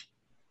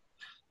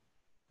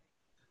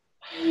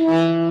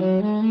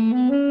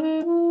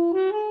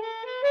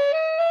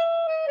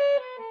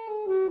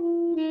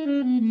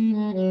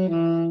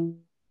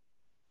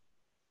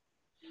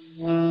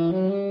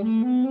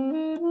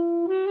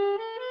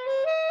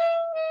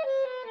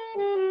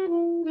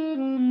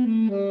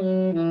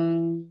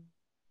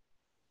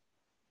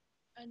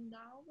 And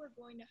now we're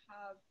going to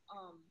have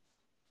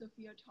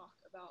Sophia talk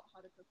about how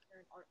to prepare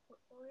an art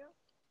portfolio.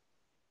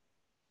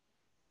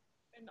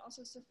 And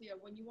also, Sophia,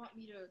 when you want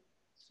me to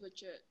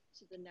switch it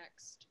to the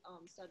next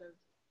set of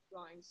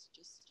drawings,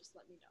 just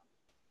let me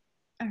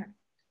know. Okay.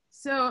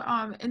 So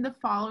in the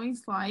following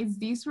slides,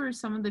 these were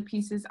some of the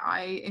pieces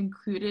I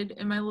included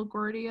in my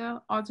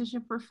LaGuardia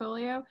audition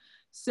portfolio.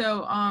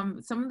 So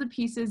some of the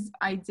pieces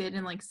I did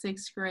in like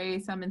 6th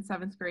grade, some in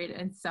 7th grade,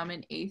 and some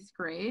in 8th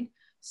grade.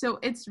 So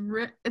it's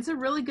a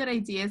really good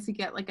idea to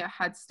get like a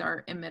head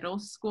start in middle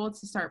school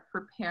to start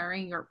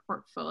preparing your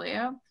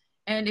portfolio.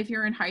 And if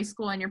you're in high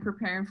school and you're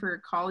preparing for your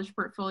college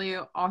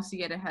portfolio, also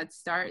get a head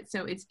start.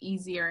 So it's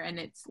easier and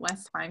it's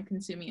less time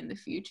consuming in the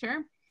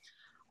future.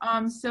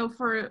 So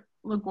for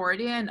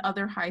LaGuardia and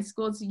other high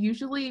schools,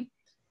 usually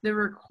the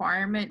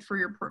requirement for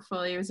your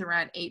portfolio is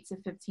around 8 to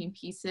 15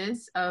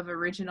 pieces of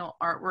original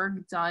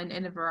artwork done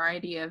in a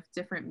variety of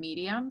different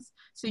mediums.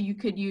 So you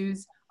could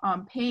use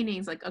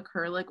paintings like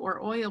acrylic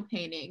or oil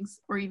paintings,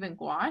 or even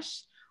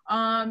gouache.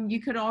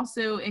 You could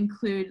also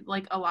include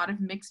like a lot of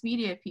mixed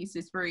media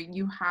pieces where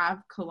you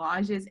have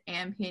collages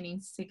and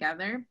paintings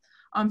together.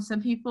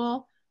 Some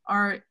people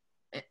are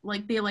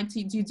like, they like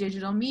to do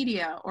digital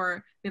media,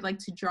 or they like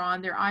to draw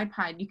on their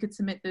iPad. You could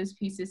submit those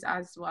pieces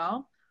as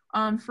well.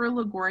 For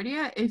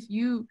LaGuardia, if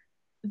you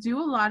do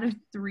a lot of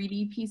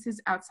 3D pieces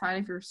outside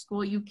of your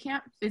school, you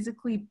can't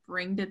physically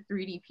bring the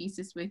 3D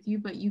pieces with you,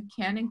 but you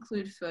can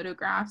include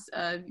photographs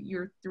of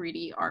your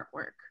 3D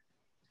artwork.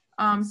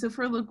 So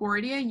for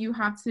LaGuardia, you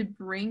have to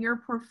bring your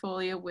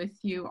portfolio with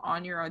you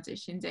on your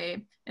audition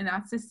day, and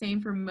that's the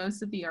same for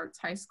most of the arts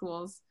high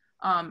schools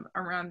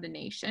around the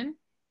nation.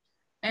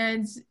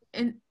 And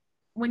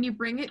when you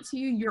bring it to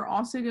you, you're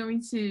also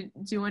going to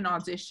do an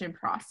audition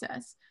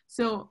process.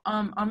 So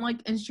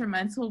unlike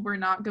instrumental, we're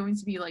not going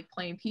to be like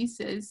playing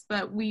pieces,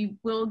 but we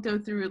will go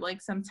through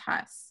like some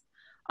tests.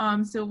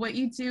 So what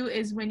you do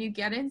is when you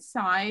get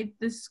inside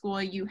the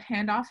school, you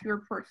hand off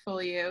your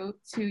portfolio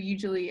to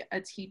usually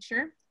a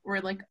teacher or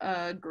like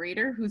a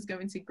grader who's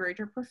going to grade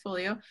your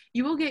portfolio.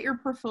 You will get your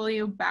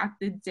portfolio back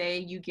the day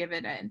you give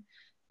it in.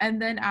 And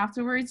then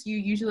afterwards, you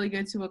usually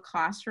go to a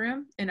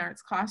classroom, an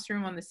arts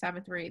classroom on the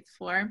 7th or 8th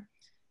floor.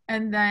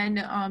 And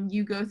then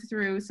you go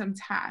through some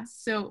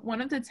tasks. So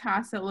one of the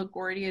tasks that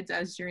LaGuardia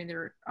does during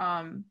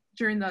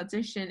the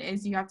audition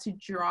is you have to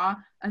draw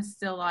a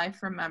still life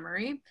from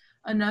memory.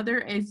 Another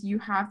is you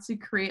have to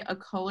create a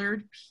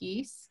colored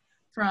piece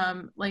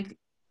from like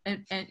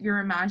your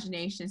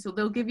imagination. So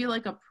they'll give you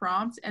like a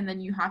prompt, and then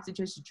you have to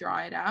just draw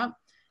it out.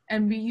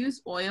 And we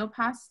use oil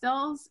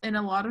pastels. In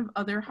a lot of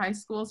other high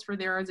schools for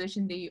their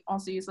audition, they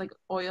also use like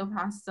oil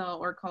pastel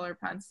or color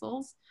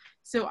pencils.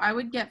 So I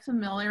would get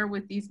familiar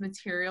with these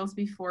materials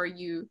before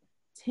you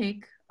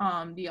take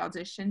the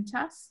audition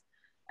test.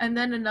 And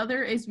then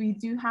another is we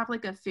do have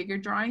like a figure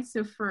drawing.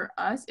 So for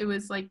us, it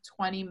was like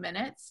 20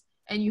 minutes,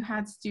 and you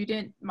had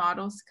student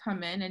models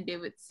come in and they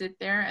would sit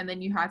there, and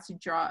then you had to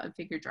draw a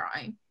figure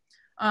drawing.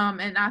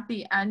 And at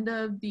the end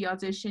of the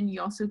audition,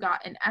 you also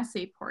got an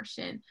essay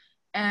portion.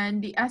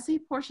 And the essay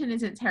portion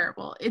isn't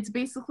terrible. It's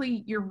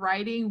basically you're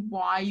writing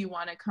why you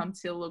want to come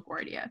to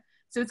LaGuardia.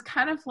 So it's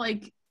kind of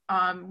like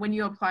when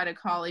you apply to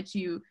college,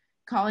 you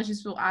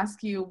colleges will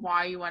ask you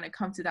why you want to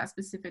come to that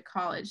specific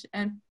college.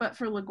 But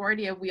for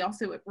LaGuardia, we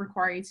also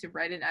require you to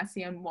write an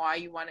essay on why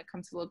you want to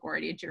come to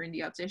LaGuardia during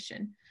the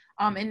audition.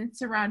 And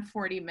it's around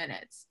 40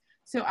 minutes.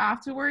 So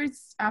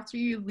afterwards, after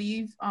you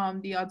leave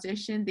the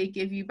audition, they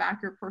give you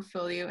back your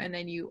portfolio, and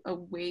then you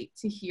await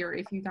to hear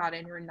if you got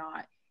in or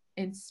not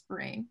in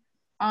spring.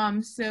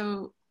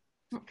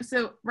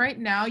 So right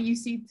now you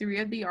see 3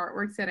 of the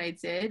artworks that I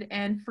did.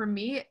 And for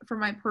me, for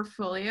my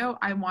portfolio,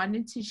 I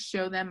wanted to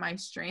show them my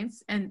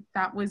strengths, and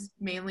that was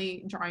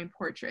mainly drawing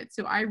portraits.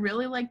 So I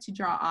really like to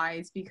draw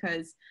eyes,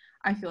 because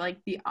I feel like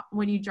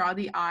when you draw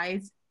the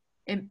eyes,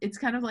 it's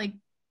kind of like,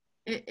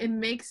 it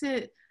makes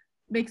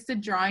the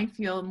drawing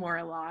feel more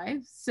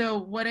alive. So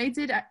what I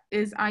did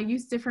is I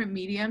used different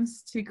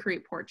mediums to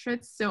create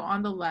portraits. So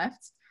on the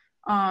left,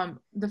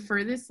 the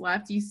furthest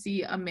left, you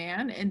see a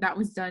man, and that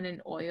was done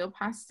in oil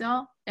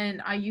pastel.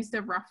 And I used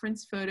a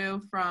reference photo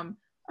from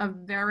a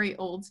very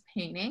old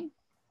painting.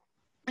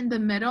 And the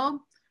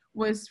middle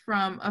was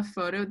from a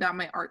photo that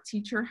my art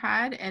teacher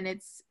had, and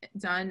it's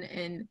done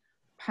in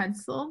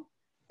pencil.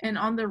 And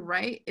on the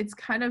right, it's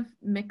kind of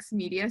mixed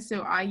media.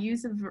 So I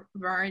use a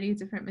variety of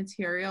different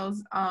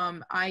materials.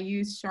 I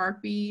use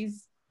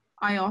Sharpies.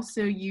 I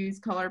also use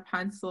color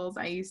pencils.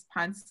 I use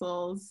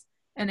pencils.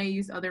 And I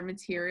use other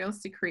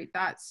materials to create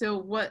that. So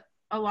what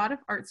a lot of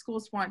art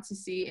schools want to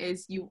see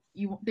is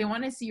they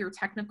want to see your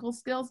technical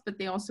skills, but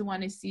they also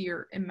want to see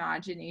your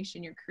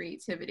imagination, your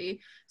creativity.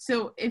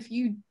 So if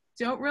you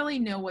don't really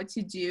know what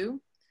to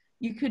do,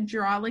 you could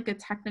draw like a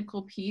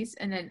technical piece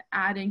and then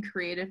add in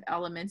creative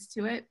elements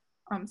to it.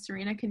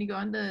 Serena, can you go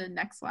on the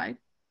next slide?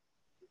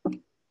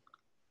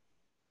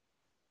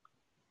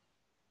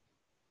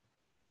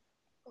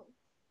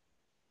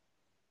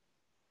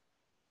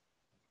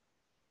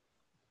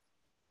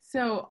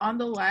 So on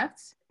the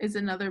left is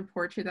another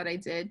portrait that I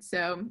did.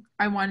 So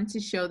I wanted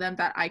to show them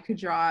that I could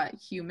draw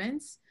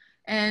humans.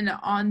 And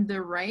on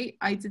the right,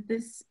 I did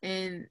this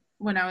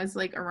when I was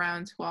like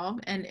around 12.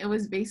 And it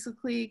was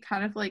basically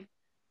kind of like,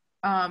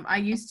 I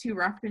used 2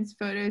 reference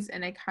photos,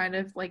 and I kind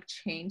of like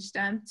changed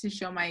them to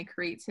show my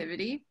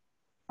creativity.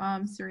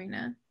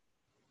 Serena.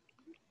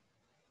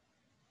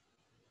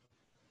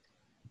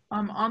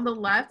 On the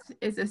left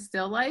is a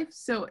still life.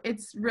 So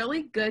it's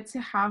really good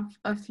to have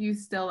a few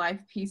still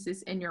life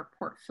pieces in your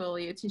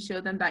portfolio to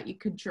show them that you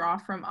could draw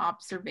from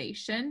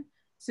observation.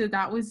 So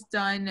that was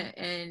done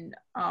in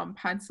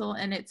pencil,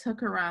 and it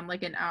took around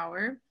like an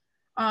hour.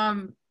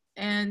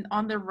 And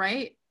on the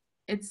right,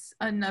 it's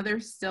another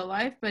still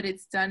life, but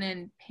it's done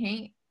in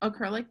paint,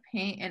 acrylic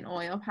paint, and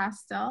oil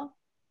pastel.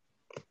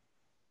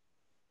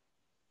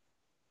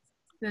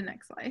 The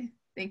next slide.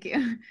 Thank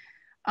you.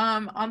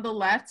 On the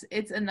left,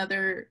 it's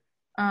another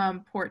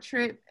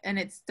portrait, and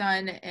it's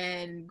done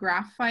in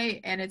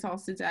graphite, and it's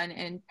also done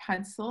in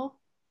pencil,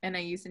 and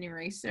I use an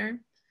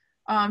eraser.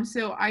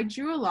 So I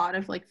drew a lot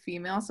of like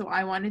females, so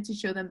I wanted to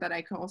show them that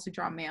I could also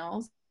draw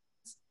males.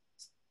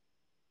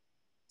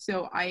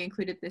 So I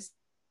included this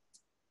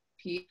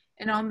piece.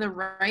 And on the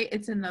right,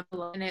 it's another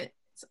one, and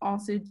it's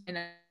also in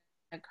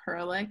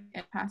acrylic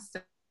and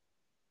pastel.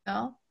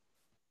 On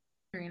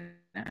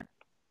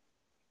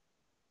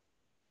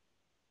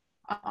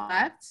the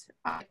left,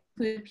 I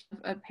included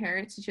a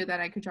parrot to show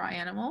that I could draw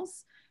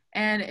animals,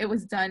 and it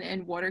was done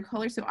in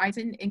watercolor. So I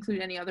didn't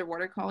include any other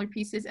watercolor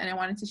pieces, and I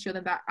wanted to show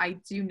them that I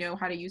do know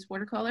how to use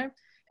watercolor.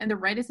 And the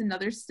right is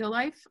another still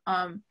life,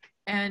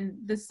 and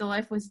the still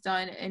life was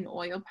done in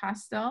oil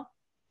pastel.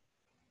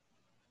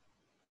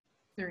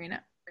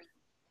 Serena.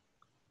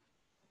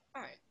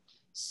 All right.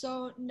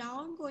 So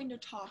now we're going to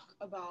talk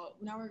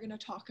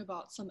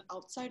about some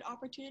outside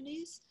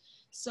opportunities.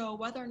 So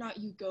whether or not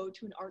you go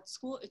to an art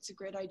school, it's a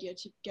great idea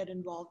to get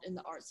involved in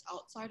the arts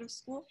outside of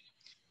school.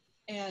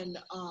 And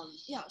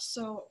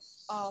so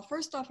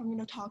first off, I'm going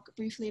to talk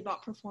briefly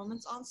about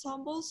performance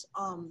ensembles.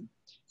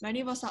 Many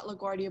of us at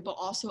LaGuardia, but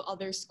also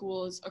other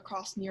schools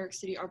across New York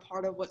City, are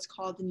part of what's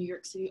called the New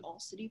York City All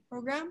City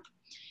program.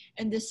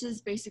 And this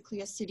is basically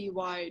a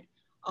citywide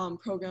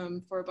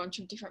program for a bunch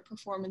of different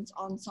performance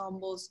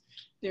ensembles.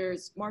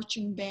 There's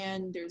marching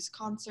band, there's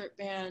concert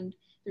band,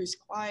 there's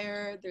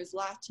choir, there's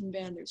Latin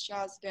band, there's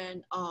jazz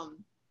band.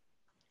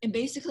 And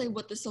basically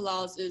what this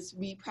allows is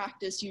we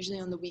practice usually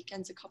on the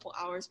weekends, a couple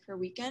hours per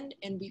weekend,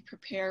 and we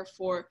prepare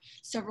for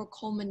several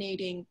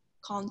culminating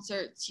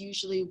concerts,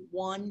 usually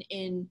one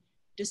in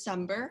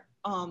December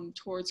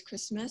towards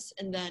Christmas,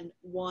 and then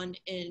one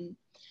in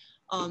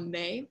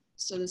May,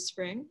 so the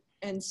spring.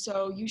 And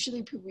so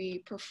usually we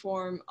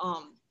perform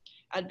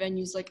at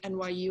venues like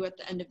NYU at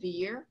the end of the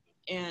year.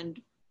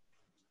 And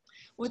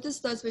what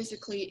this does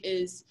basically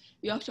is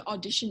you have to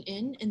audition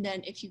in, and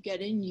then if you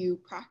get in, you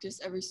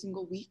practice every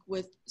single week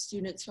with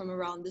students from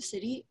around the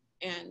city,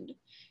 and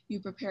you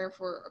prepare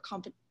for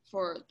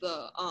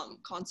the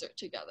concert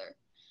together.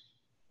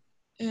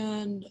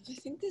 And I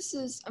think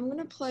I'm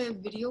gonna play a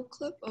video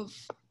clip of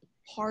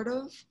part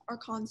of our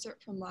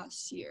concert from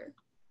last year.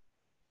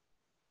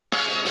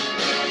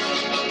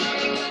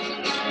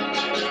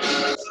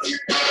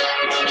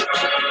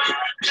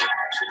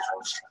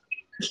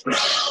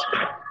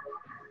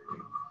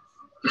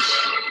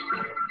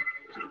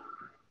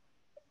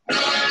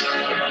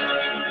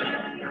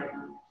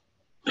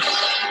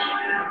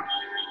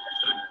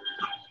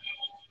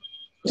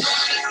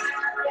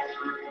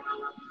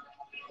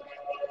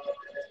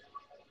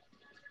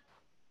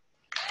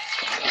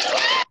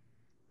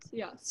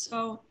 Yeah,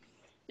 so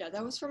yeah,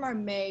 that was from our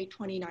May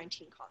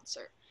 2019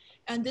 concert.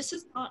 And this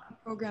is not a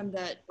program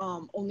that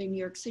only New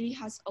York City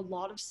has. A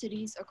lot of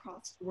cities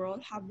across the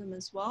world have them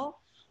as well.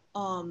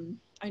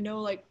 I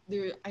know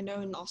I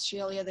know in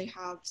Australia they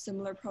have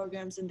similar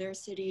programs in their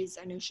cities.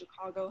 I know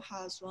Chicago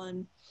has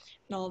one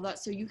and all of that.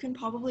 So you can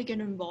probably get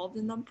involved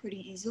in them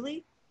pretty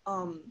easily.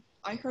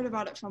 I heard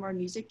about it from our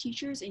music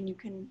teachers, and you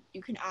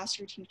can ask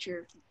your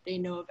teacher if they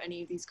know of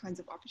any of these kinds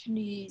of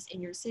opportunities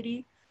in your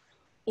city.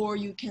 Or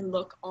you can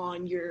look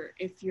on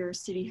if your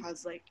city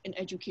has like an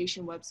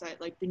education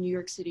website, like the New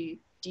York City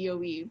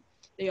DOE,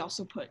 they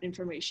also put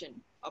information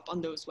up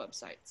on those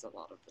websites a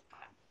lot of the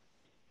time.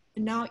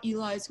 And now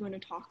Eli is going to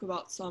talk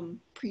about some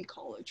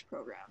pre-college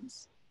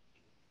programs.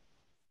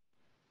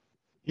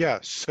 Yeah,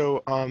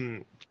 so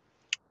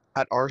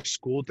at our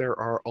school, there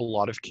are a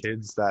lot of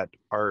kids that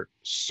are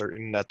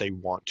certain that they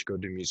want to go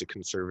to music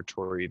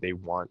conservatory. They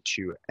want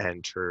to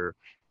enter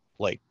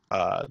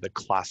the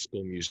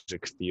classical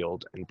music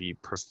field and be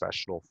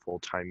professional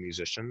full-time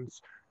musicians.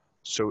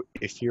 So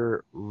if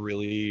you're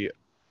really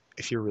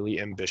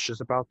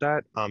ambitious about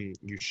that,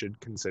 you should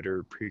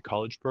consider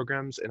pre-college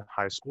programs in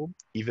high school,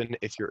 even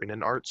if you're in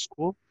an art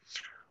school.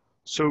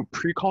 So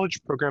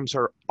pre-college programs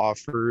are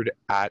offered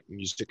at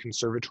music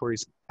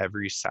conservatories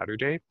every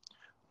Saturday.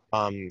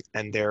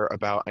 And they're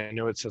about, I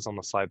know it says on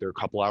the slide they're a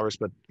couple hours,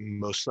 but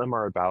most of them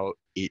are about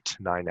 8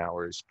 to 9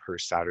 hours per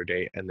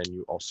Saturday. And then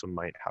you also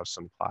might have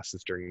some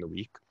classes during the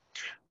week.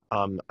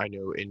 I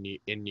know in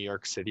New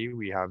York City,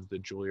 we have the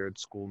Juilliard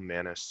School,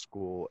 Mannes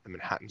School, and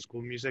Manhattan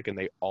School of Music, and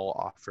they all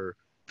offer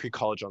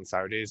pre-college on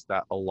Saturdays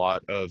that a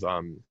lot of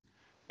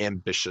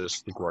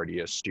ambitious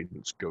LaGuardia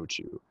students go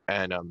to.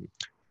 And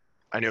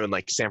I know in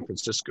like San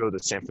Francisco, the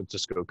San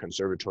Francisco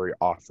Conservatory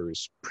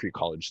offers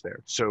pre-college there.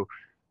 So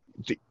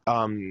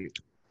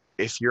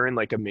if you're in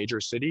like a major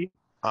city,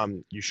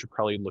 you should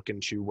probably look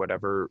into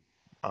whatever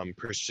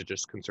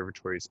prestigious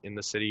conservatories in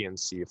the city and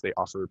see if they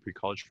offer a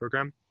pre-college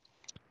program.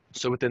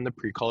 So within the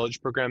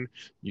pre-college program,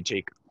 you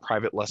take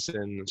private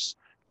lessons.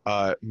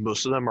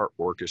 Most of them are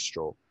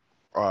orchestral.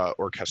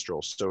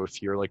 So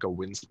if you're like a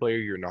winds player,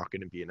 you're not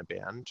going to be in a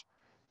band.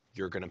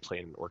 You're going to play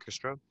in an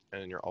orchestra,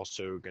 and you're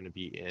also going to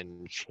be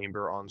in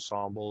chamber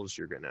ensembles.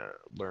 You're going to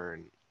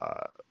learn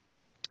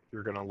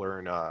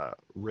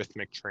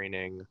rhythmic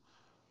training,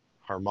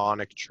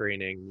 harmonic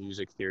training,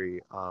 music theory.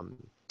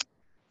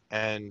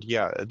 And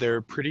yeah,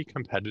 they're pretty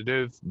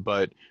competitive,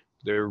 but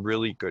they're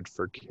really good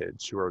for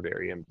kids who are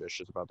very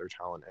ambitious about their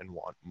talent and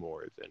want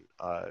more than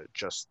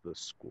just the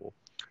school.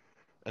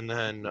 And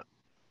then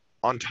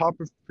on top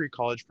of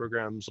pre-college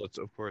programs, let's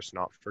of course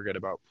not forget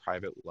about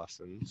private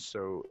lessons.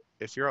 So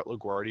if you're at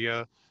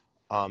LaGuardia,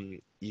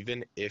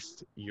 even if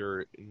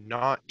you're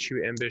not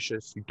too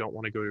ambitious, you don't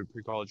want to go to a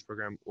pre-college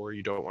program, or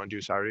you don't want to do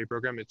a Saturday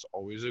program, it's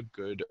always a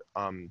good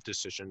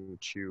decision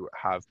to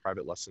have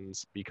private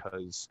lessons,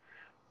 because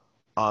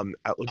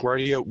at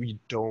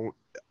LaGuardia,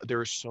 there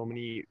are so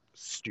many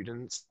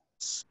students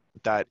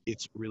that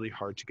it's really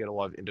hard to get a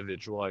lot of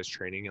individualized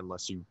training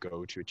unless you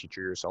go to a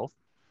teacher yourself.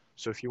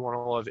 So if you want a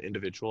lot of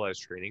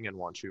individualized training and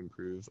want to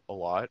improve a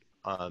lot,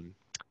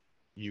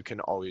 you can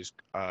always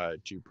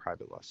do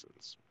private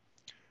lessons.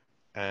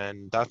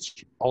 And that's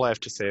all I have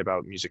to say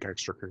about music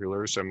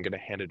extracurriculars. So I'm going to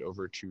hand it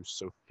over to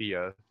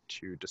Sophia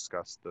to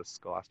discuss the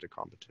Scholastic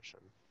competition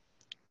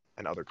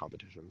and other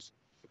competitions.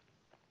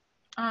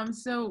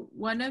 So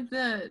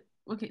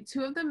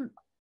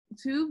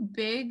two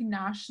big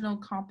national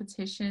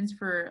competitions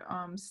for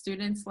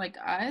students like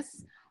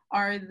us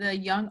are the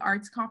Young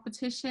Arts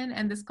Competition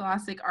and the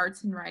Scholastic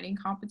Arts and Writing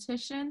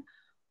Competition.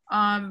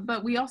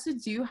 But we also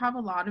do have a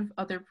lot of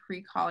other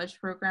pre-college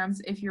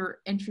programs if you're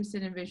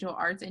interested in visual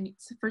arts, and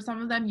for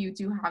some of them you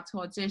do have to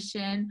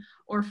audition,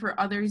 or for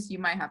others you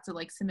might have to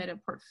like submit a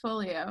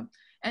portfolio.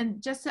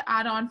 And just to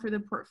add on, for the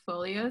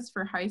portfolios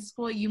for high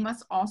school, you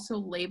must also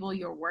label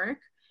your work.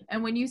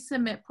 And when you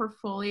submit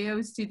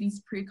portfolios to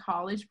these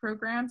pre-college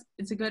programs,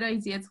 it's a good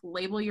idea to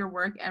label your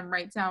work and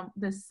write down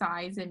the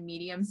size and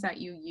mediums that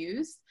you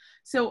used.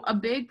 So a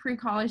big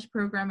pre-college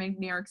program in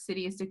New York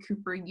City is the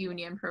Cooper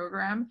Union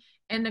program.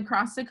 And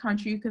across the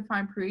country, you can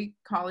find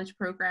pre-college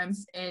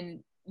programs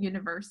in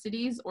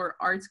universities or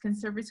arts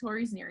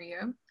conservatories near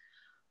you.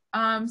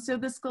 So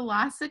the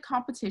Scholastic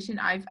competition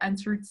I've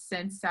entered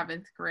since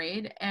 7th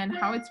grade, and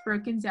how it's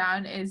broken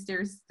down is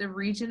there's the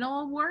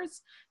regional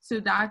awards. So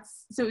the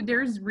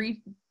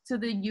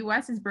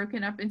US is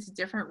broken up into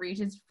different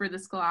regions for the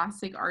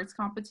Scholastic Arts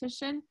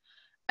competition.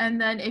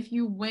 And then if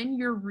you win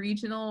your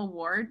regional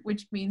award,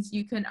 which means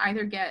you can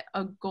either get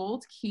a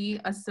gold key,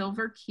 a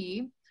silver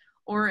key,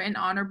 or an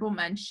honorable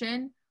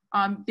mention,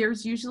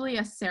 there's usually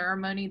a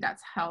ceremony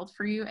that's held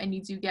for you, and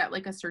you do get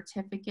like a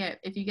certificate.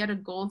 If you get a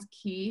gold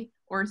key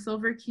or a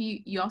silver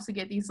key, you also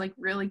get these like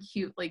really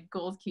cute like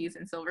gold keys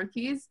and silver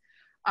keys.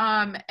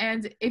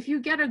 And if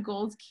you get a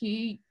gold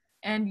key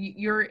and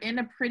you're in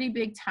a pretty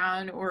big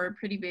town or a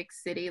pretty big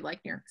city like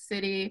New York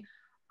City,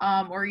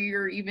 or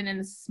you're even in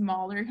a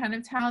smaller kind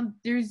of town,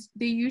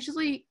 they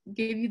usually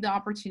give you the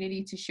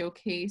opportunity to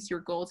showcase your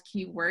gold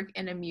key work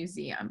in a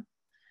museum.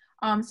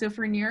 So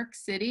for New York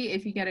City,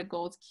 if you get a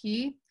gold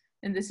key,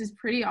 and this is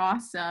pretty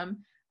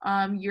awesome,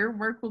 your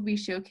work will be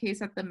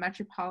showcased at the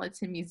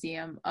Metropolitan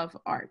Museum of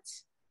Art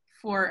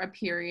for a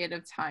period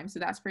of time. So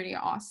that's pretty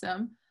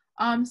awesome.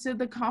 So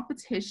the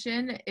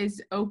competition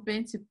is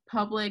open to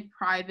public,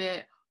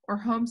 private, or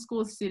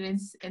homeschool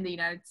students in the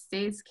United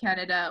States,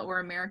 Canada, or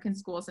American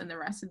schools in the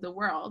rest of the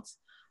world,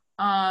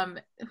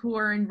 who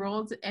are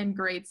enrolled in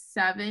grades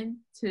 7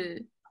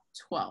 to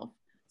 12.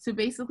 So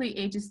basically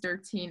ages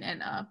 13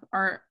 and up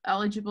are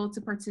eligible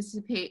to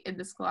participate in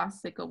the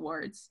Scholastic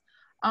Awards.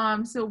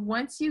 So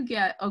once you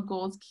get a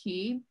gold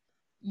key,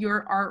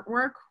 your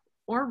artwork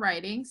or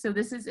writing, so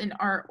this is an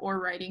art or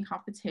writing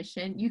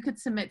competition, you could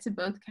submit to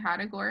both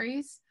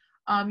categories.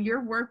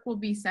 Your work will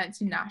be sent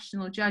to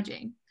national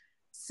judging.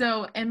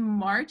 So in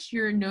March,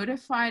 you're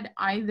notified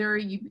either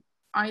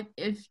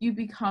if you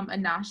become a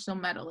national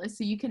medalist.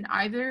 So you can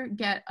either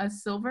get a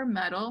silver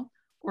medal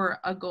or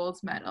a gold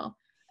medal.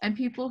 And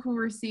people who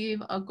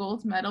receive a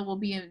gold medal will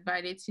be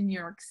invited to New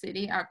York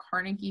City at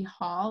Carnegie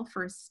Hall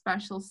for a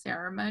special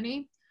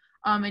ceremony.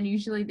 And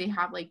usually they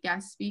have like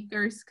guest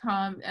speakers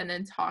come and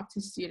then talk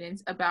to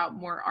students about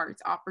more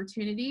arts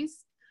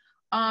opportunities.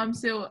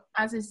 So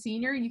as a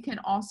senior, you can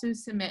also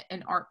submit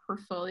an art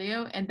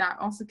portfolio, and that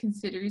also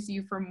considers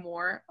you for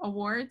more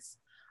awards.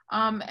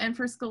 And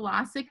for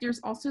Scholastic,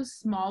 there's also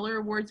smaller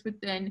awards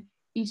within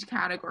each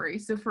category.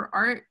 So for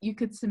art, you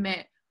could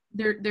submit,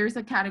 there's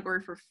a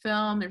category for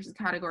film, there's a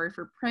category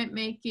for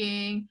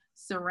printmaking,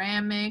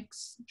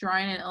 ceramics,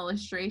 drawing and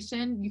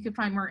illustration. You can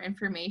find more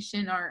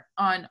information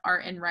on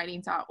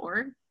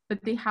artandwriting.org,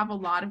 but they have a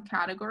lot of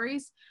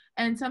categories.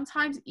 And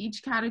sometimes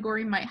each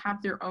category might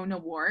have their own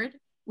award,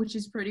 which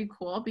is pretty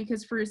cool,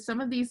 because for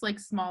some of these like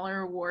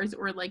smaller awards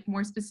or like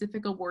more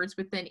specific awards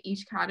within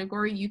each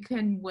category, you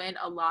can win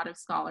a lot of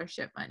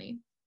scholarship money.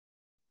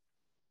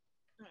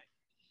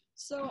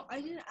 So I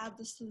didn't add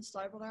this to the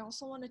slide, but I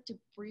also wanted to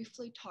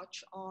briefly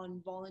touch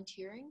on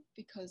volunteering,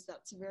 because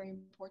that's a very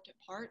important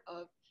part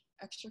of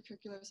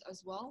extracurriculars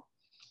as well.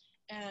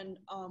 And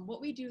what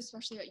we do,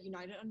 especially at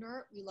United Under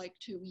Art, we like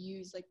to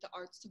use like the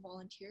arts to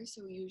volunteer.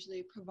 So we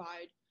usually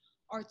provide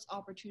arts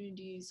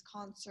opportunities,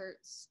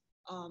 concerts,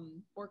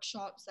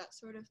 workshops, that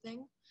sort of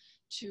thing,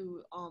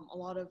 to a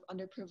lot of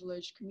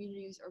underprivileged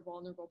communities or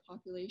vulnerable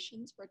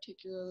populations,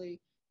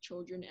 particularly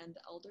children and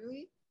the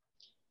elderly.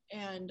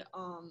 And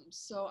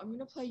so I'm going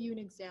to play you an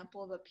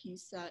example of a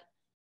piece that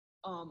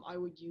I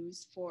would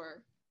use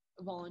for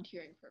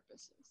volunteering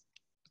purposes.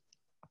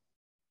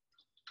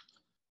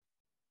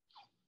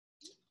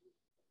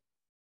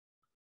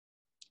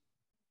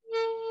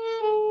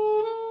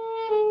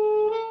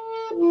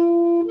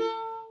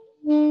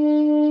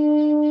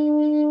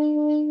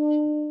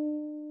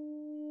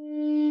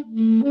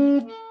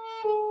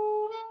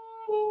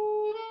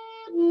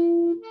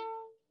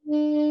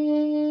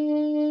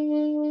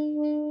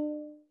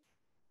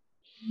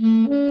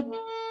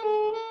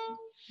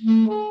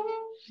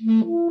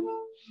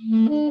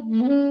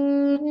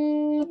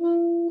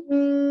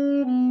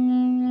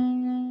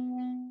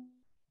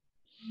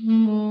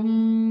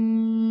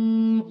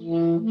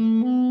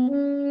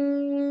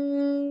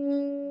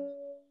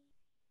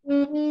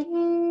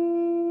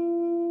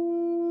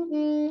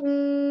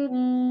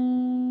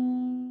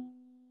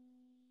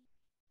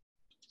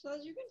 So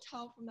as you can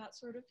tell from that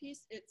sort of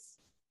piece, it's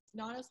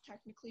not as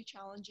technically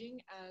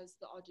challenging as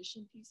the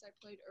audition piece I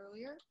played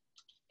earlier.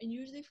 And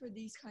usually for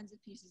these kinds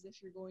of pieces,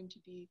 if you're going to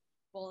be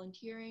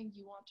volunteering,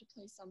 you want to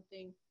play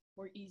something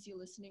more easy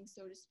listening,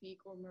 so to speak,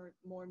 or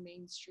more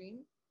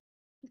mainstream,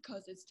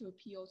 because it's to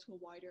appeal to a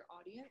wider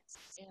audience.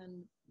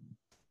 And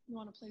you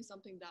want to play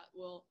something that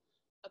will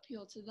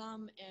appeal to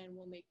them and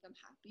will make them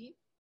happy.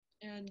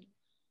 And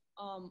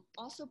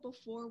also,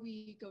 before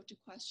we go to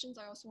questions,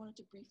 I also wanted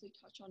to briefly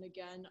touch on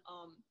again,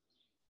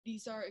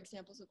 these are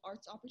examples of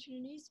arts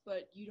opportunities,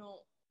 but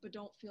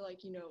don't feel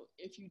like, you know,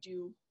 if you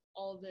do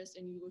all of this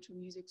and you go to a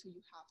music school,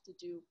 you have to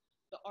do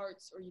the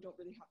arts, or you don't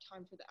really have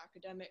time for the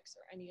academics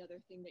or any other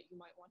thing that you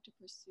might want to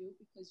pursue,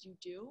 because you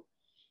do.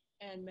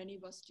 And many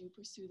of us do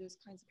pursue those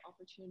kinds of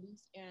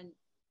opportunities. And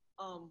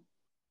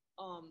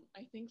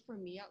I think for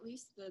me, at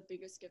least, the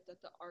biggest gift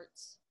that the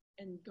arts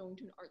and going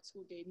to an art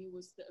school gave me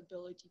was the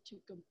ability to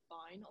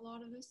combine a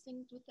lot of those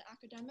things with the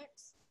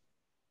academics,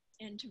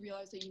 and to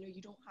realize that, you know,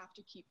 you don't have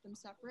to keep them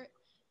separate,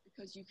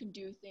 because you can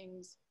do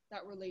things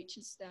that relate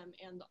to STEM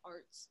and the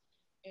arts.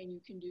 And you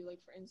can do,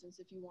 like, for instance,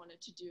 if you wanted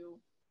to do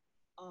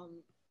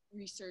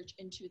research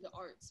into the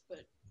arts,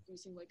 but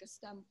using like a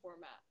STEM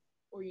format,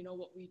 or, you know,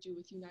 what we do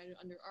with United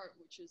Under Art,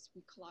 which is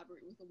we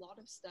collaborate with a lot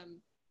of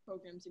STEM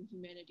programs and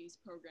humanities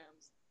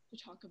programs to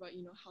talk about,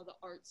 you know, how the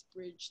arts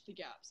bridge the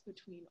gaps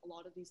between a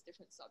lot of these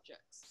different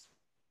subjects.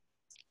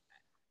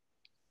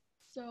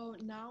 So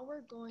now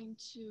we're going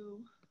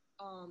to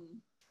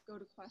go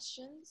to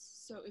questions.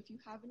 So if you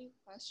have any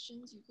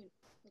questions, you can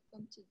put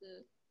them to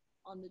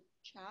on the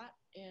chat,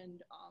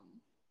 and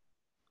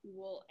we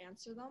will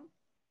answer them.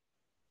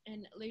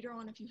 And later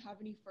on, if you have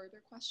any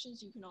further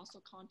questions, you can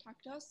also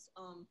contact us.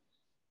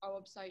 Our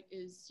website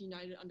is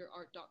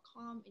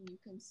unitedunderart.com, and you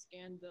can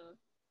scan the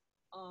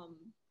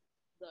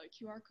the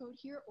QR code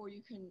here, or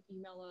you can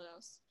email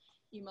us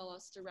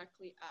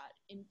directly at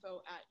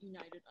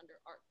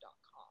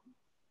info@unitedunderart.com.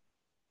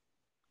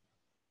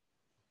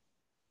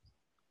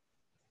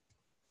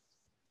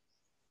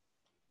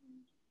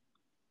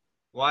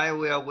 While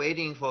we are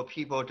waiting for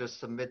people to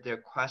submit their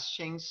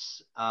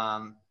questions,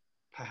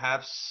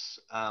 perhaps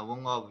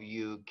one of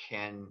you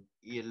can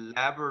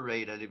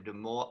elaborate a little bit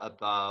more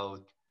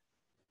about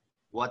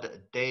what a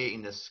day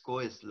in the school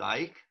is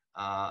like.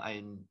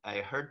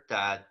 I heard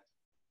that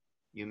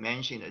you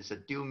mentioned it's a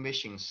dual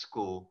mission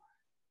school.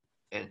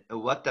 And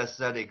what does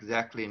that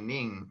exactly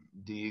mean?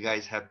 Do you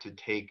guys have to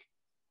take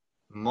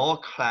more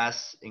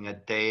class in a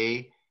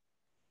day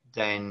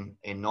than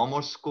a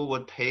normal school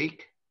would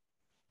take?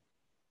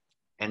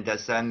 And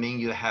does that mean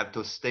you have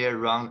to stay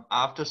around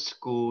after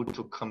school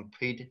to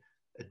complete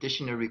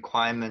additional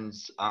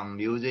requirements on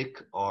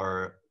music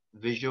or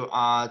visual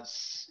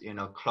arts,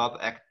 club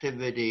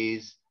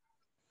activities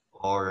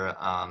or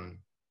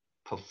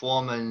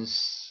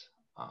performance?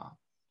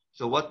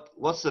 So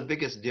what's the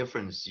biggest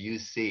difference you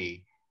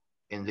see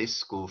in this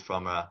school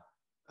from a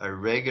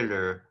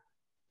regular,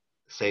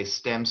 say,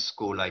 STEM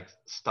school like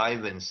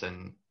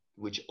Stuyvesant,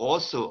 which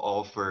also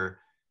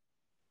offer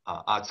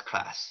arts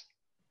class?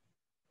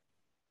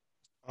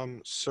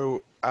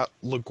 So at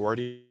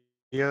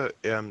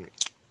LaGuardia,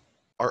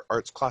 our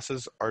arts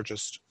classes are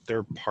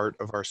they're part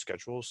of our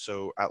schedule.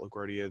 So at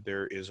LaGuardia,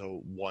 there is a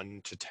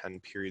 1 to 10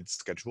 period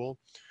schedule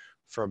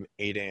from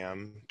 8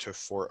 a.m. to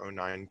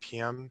 4:09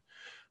 p.m.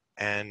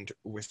 And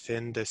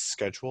within this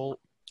schedule,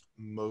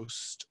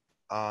 most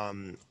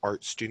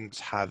art students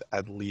have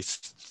at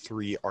least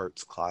 3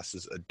 arts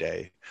classes a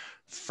day.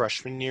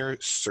 Freshman year,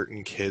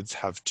 certain kids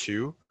have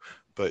 2,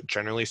 but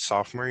generally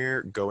sophomore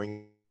year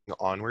going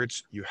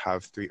onwards, you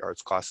have 3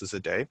 arts classes a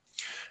day.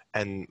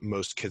 And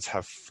most kids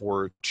have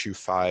 4 to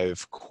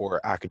 5 core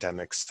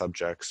academic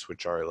subjects,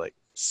 which are like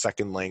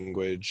second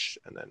language,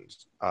 and then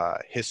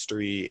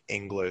history,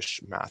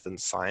 English, math, and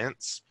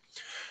science.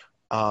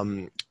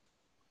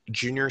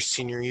 Junior,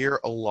 senior year,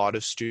 a lot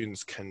of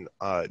students can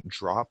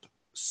drop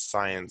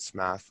science,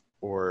 math,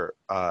 or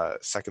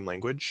second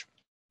language,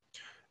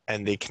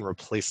 and they can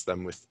replace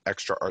them with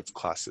extra arts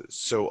classes.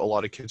 So a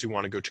lot of kids who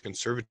want to go to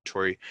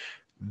conservatory,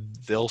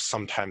 they'll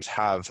sometimes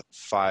have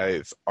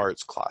 5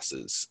 arts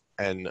classes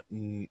and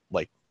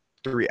like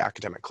 3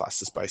 academic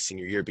classes by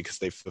senior year because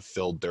they've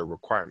fulfilled their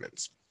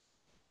requirements.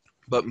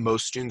 But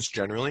most students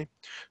generally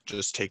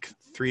just take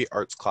 3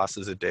 arts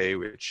classes a day,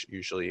 which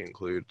usually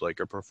include like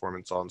a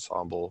performance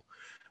ensemble,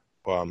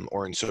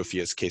 or in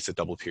Sophia's case, a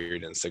double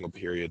period and single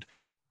period.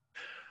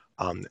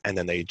 And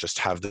then they just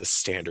have the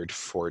standard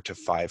 4 to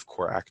 5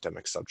 core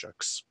academic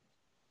subjects.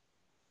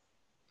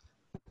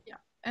 Yeah,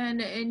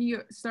 and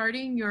you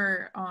starting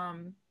your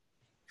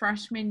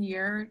freshman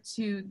year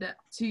to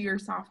your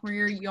sophomore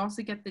year, you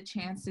also get the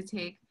chance to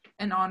take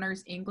an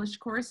honors English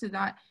course. So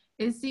that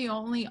is the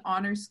only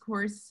honors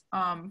course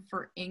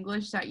for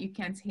English that you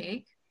can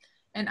take.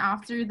 And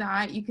after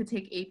that, you could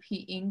take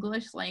AP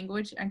English,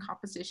 language, and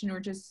composition,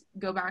 or just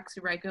go back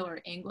to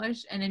regular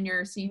English. And in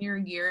your senior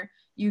year,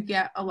 you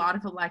get a lot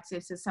of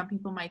electives. So some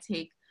people might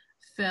take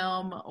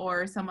film,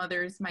 or some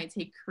others might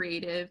take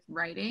creative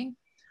writing.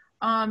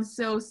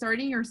 So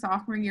starting your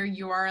sophomore year,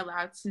 you are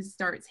allowed to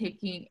start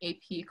taking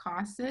AP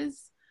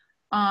classes.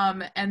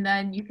 And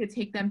then you could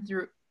take them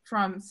through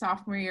from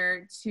sophomore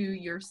year to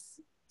your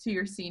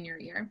senior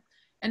year.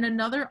 And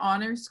another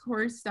honors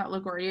course that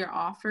LaGuardia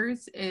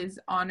offers is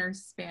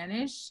Honors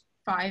Spanish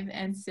 5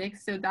 and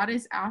 6. So that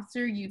is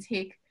after you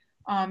take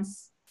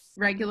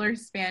regular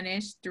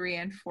Spanish 3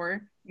 and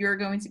 4, you're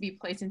going to be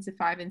placed into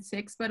 5 and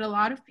 6. But a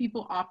lot of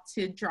people opt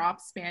to drop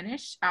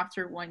Spanish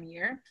after 1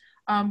 year.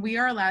 We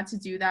are allowed to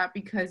do that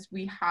because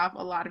we have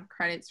a lot of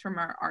credits from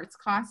our arts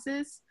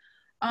classes.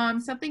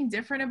 Something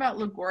different about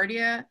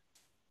LaGuardia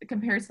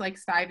compared to like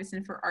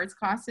Stuyvesant for arts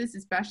classes,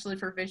 especially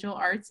for visual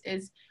arts,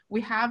 is we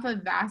have a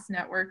vast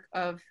network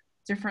of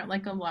different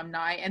like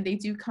alumni, and they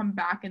do come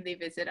back and they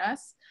visit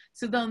us.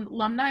 So the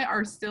alumni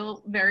are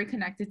still very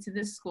connected to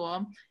this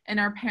school, and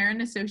our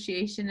parent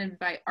association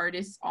invite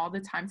artists all the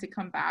time to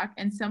come back.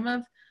 And some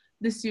of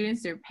the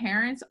students, their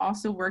parents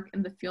also work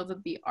in the field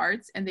of the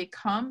arts, and they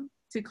come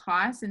to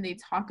class and they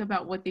talk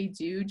about what they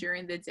do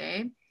during the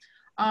day.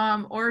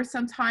 Or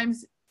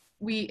sometimes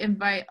we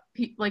invite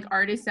like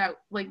artists that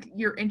like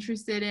you're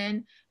interested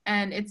in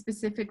and it's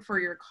specific for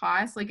your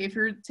class. Like if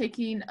you're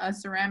taking a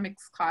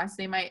ceramics class,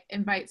 they might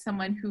invite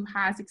someone who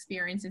has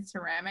experience in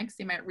ceramics.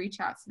 They might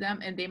reach out to them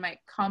and they might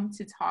come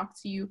to talk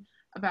to you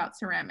about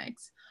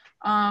ceramics.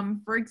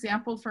 For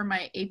example, for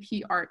my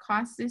AP art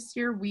class this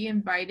year, we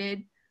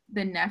invited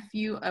the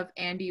nephew of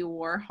Andy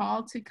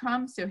Warhol to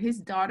come. So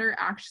his daughter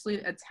actually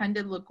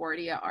attended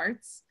LaGuardia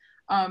Arts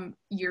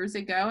years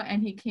ago,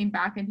 and he came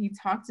back and he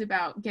talked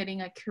about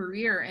getting a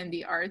career in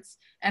the arts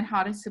and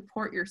how to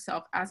support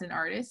yourself as an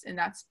artist, and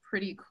that's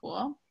pretty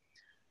cool.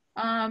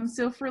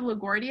 So for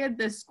LaGuardia,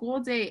 the school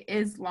day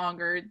is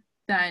longer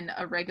than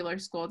a regular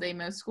school day.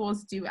 Most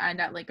schools do end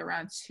at like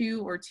around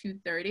 2 or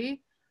 2:30.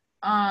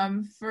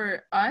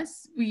 For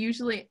us, we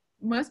usually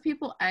most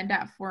people end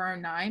at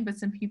 4:09, but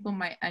some people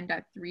might end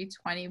at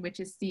 3:20, which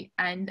is the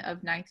end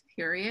of ninth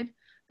period.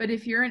 But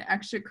if you're in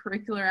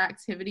extracurricular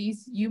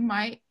activities, you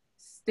might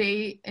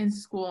stay in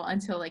school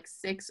until like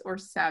 6 or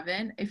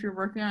 7. If you're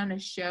working on a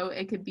show,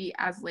 it could be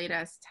as late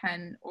as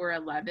 10 or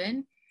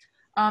 11.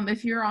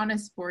 If you're on a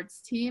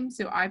sports team,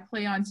 so I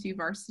play on 2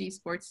 varsity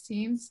sports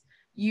teams,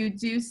 you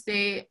do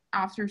stay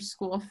after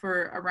school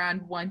for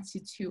around 1 to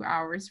 2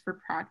 hours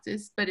for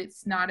practice, but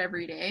it's not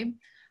every day.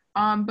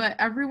 But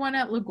everyone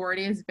at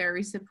LaGuardia is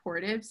very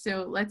supportive.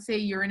 So let's say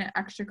you're in an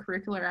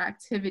extracurricular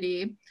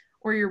activity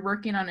or you're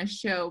working on a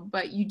show,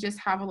 but you just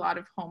have a lot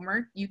of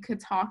homework. You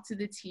could talk to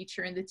the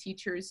teacher, and the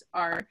teachers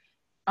are,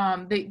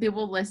 they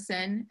will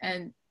listen,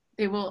 and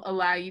they will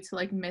allow you to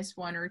like miss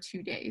 1 or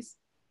 2 days.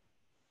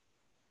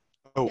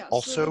 Oh, Yeah,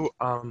 also,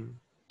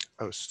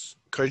 so,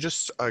 could I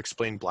just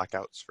explain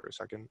blackouts for a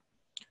second?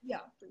 yeah,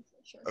 briefly,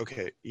 sure.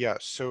 Okay, yeah,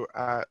 so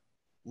at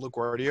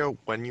LaGuardia,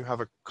 when you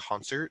have a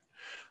concert,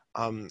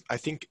 I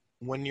think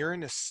when you're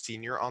in a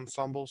senior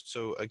ensemble,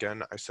 so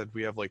again, I said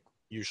we have like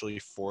usually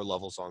 4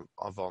 levels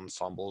of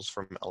ensembles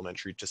from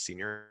elementary to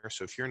senior.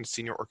 So if you're in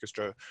senior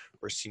orchestra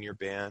or senior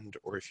band,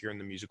 or if you're in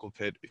the musical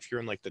pit, if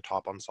you're in like the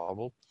top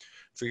ensemble,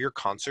 for your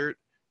concert,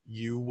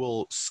 you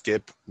will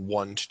skip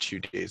 1 to 2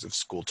 days of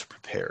school to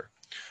prepare.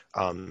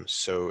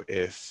 So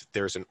if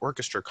there's an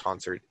orchestra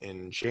concert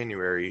in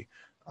January,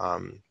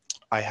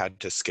 I had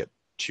to skip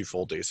 2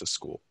 full days of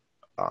school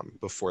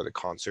before the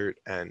concert.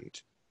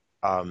 And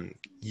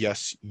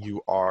yes,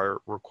 you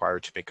are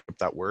required to make up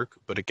that work,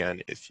 but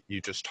again, if you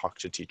just talk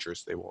to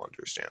teachers, they will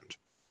understand.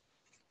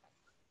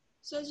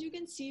 So as you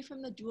can see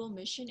from the dual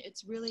mission,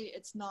 it's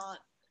not,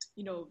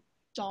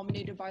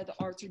 dominated by the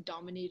arts or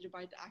dominated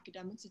by the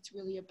academics. It's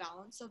really a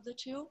balance of the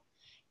two.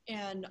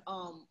 And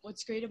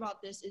what's great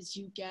about this is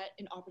you get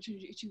an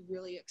opportunity to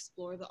really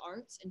explore the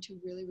arts and to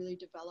really, really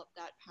develop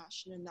that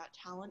passion and that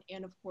talent,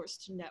 and of course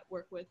to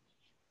network with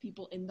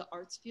people in the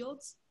arts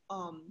fields.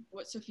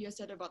 What Sophia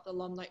said about the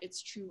alumni,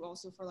 it's true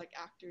also for like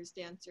actors,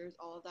 dancers,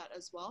 all of that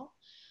as well.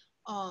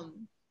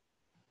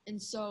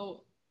 And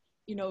so,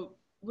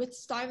 with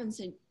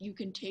Stuyvesant, you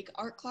can take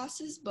art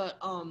classes, but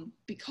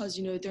because,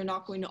 they're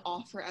not going to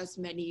offer as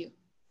many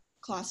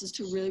classes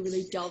to really,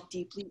 really delve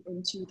deeply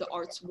into the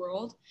arts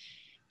world.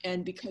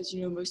 And because,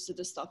 most of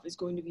the stuff is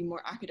going to be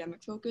more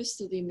academic focused,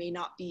 so they may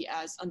not be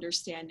as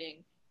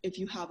understanding if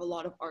you have a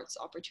lot of arts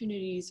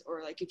opportunities,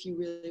 or like if you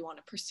really want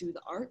to pursue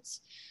the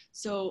arts.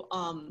 So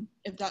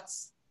if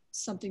that's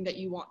something that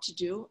you want to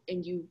do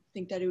and you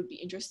think that it would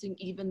be interesting,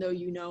 even though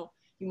you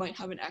might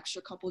have an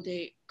extra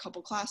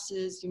couple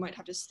classes, you might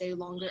have to stay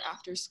longer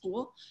after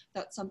school,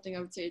 that's something I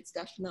would say it's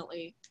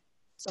definitely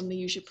something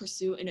you should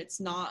pursue. And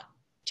it's not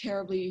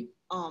terribly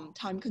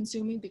time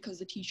consuming because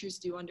the teachers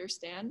do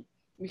understand,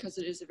 because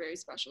it is a very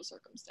special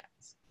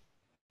circumstance.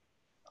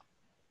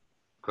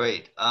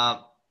 Great.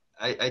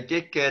 I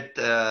did get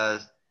a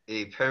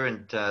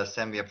parent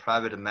send me a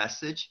private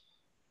message.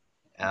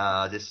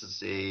 This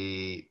is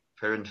a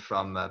parent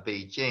from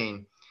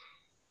Beijing,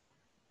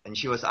 and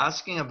she was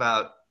asking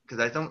about,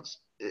 because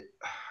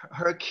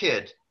her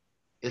kid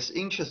is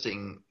interested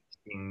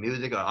in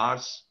music or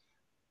arts,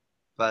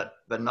 but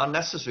not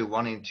necessarily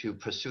wanting to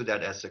pursue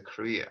that as a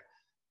career.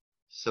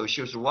 So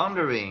she was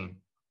wondering,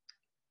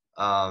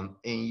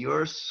 in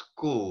your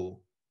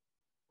school,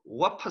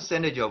 what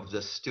percentage of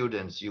the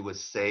students you would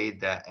say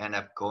that end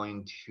up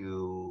going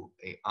to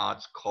an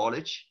arts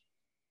college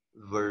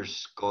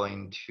versus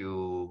going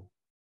to,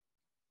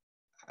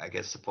 I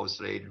guess,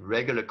 supposedly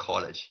regular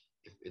college,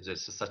 if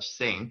there's such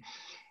thing,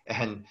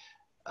 and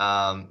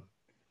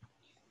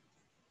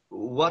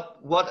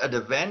what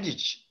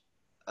advantage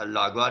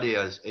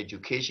LaGuardia's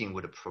education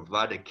would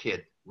provide a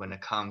kid when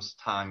it comes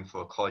time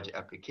for college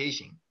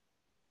application?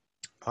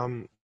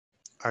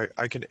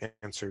 I can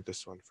answer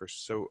this one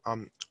first. So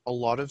a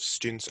lot of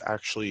students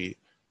actually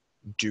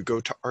do go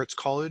to arts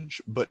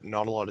college, but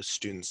not a lot of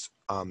students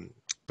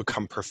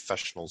become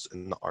professionals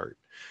in the art.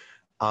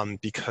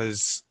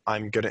 Because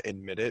I'm gonna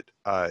admit it,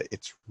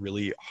 it's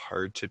really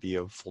hard to be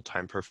a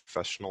full-time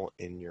professional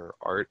in your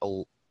art.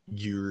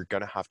 You're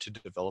gonna have to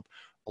develop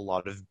a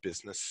lot of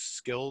business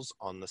skills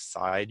on the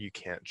side. You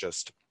can't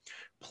just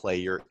play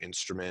your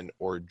instrument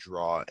or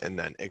draw and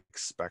then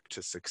expect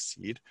to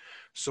succeed.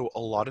 So a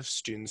lot of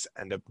students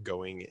end up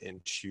going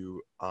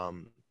into,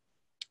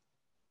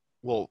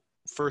 well,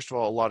 first of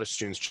all, a lot of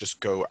students just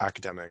go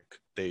academic.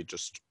 They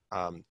just,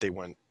 they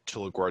went to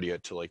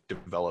LaGuardia to like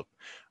develop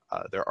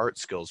their art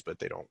skills, but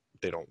they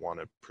don't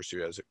want to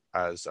pursue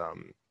as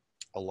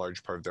a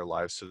large part of their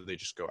lives, so they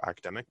just go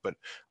academic. But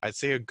I'd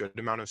say a good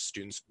amount of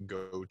students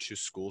go to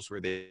schools where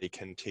they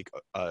can take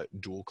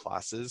dual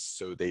classes,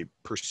 so they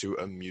pursue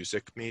a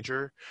music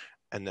major,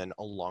 and then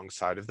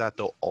alongside of that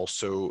they'll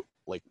also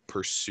like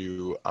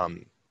pursue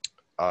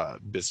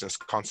business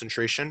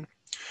concentration.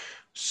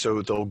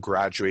 So they'll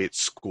graduate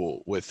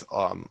school with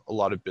a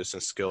lot of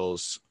business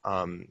skills,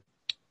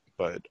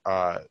 but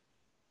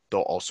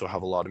they'll also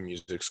have a lot of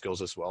music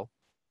skills as well.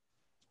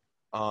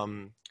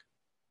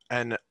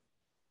 And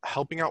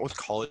helping out with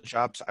college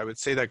apps, I would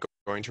say that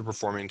going to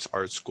performing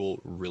arts school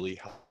really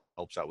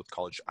helps out with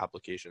college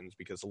applications,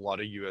 because a lot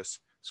of US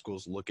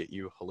schools look at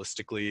you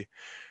holistically.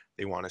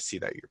 They want to see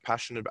that you're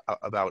passionate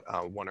about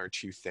one or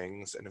two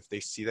things. And if they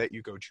see that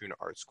you go to an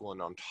art school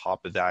and on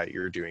top of that,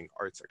 you're doing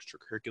arts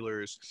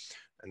extracurriculars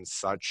and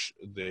such,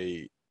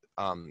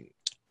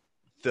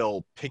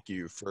 they'll pick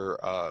you for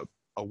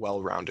a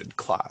well-rounded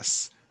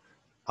class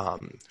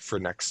for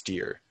next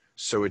year.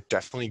 So it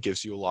definitely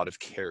gives you a lot of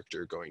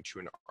character going to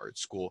an art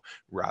school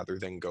rather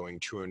than going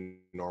to a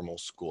normal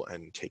school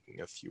and taking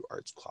a few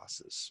arts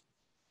classes.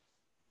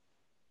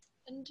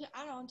 And to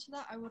add on to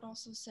that, I would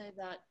also say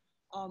that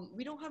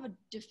we don't have a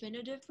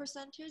definitive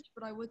percentage,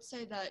 but I would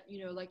say that,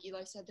 you know, like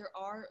Eli said, there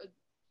are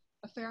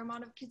a fair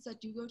amount of kids that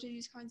do go to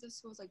these kinds of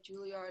schools like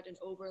Juilliard and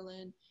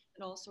Oberlin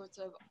and all sorts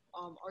of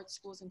art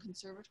schools and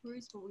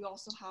conservatories, but we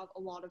also have a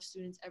lot of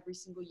students every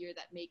single year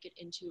that make it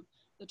into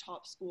the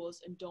top schools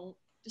and don't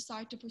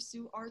decide to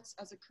pursue arts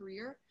as a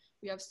career.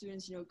 We have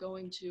students, you know,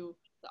 going to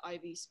the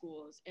Ivy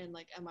schools and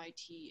like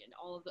MIT and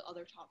all of the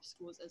other top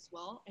schools as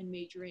well, and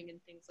majoring in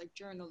things like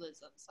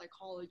journalism,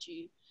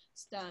 psychology,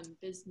 STEM,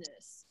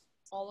 business,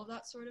 all of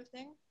that sort of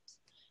thing.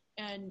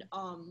 And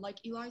like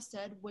Eli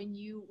said, when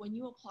you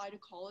apply to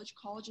college,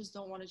 colleges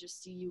don't want to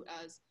just see you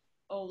as,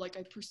 oh, like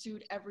I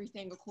pursued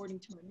everything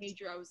according to my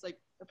major. I was like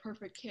the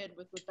perfect kid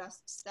with the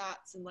best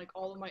stats, and like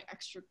all of my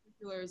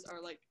extracurriculars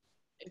are like,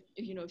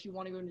 if you know, if you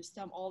want to go into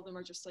STEM, all of them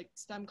are just like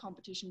STEM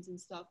competitions and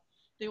stuff.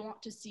 They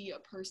want to see a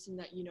person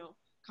that, you know,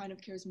 kind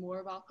of cares more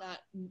about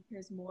that,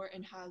 cares more,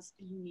 and has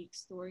a unique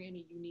story and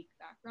a unique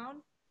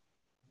background.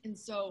 And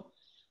so,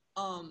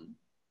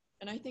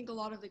 and I think a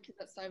lot of the kids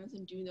at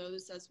Stuyvesant do know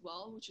this as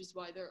well, which is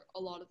why a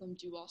lot of them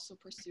do also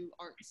pursue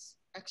arts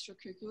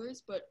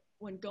extracurriculars. But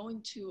when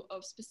going to a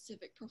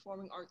specific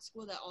performing arts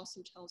school, that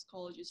also tells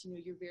colleges, you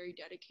know, you're very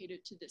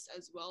dedicated to this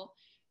as well,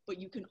 but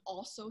you can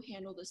also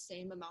handle the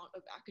same amount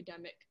of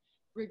academic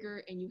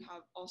rigor, and you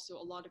have also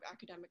a lot of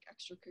academic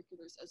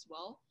extracurriculars as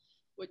well,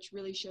 which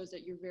really shows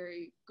that you're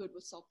very good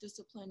with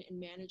self-discipline and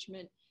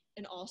management,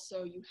 and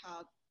also you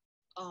have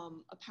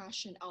a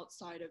passion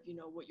outside of, you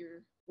know, what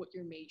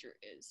your major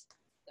is,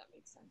 if that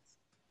makes sense.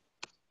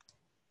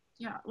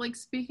 Yeah, like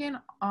speaking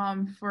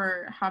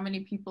for how many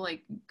people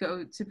like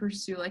go to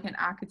pursue like an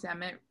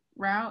academic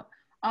route,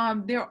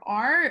 there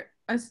are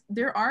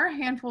a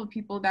handful of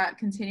people that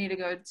continue to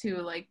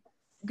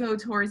go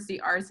towards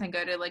the arts and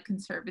go to like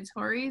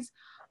conservatories,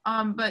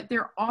 but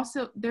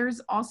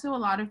there's also a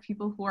lot of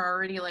people who are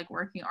already like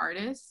working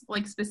artists,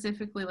 like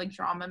specifically like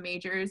drama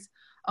majors.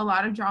 A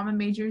lot of drama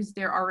majors,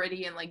 they're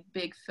already in like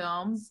big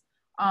films.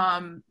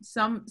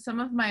 Some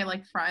of my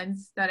like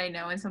friends that I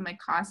know and some of my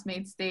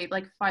classmates, they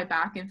like fly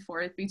back and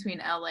forth between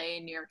LA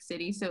and New York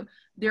City, so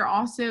they're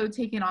also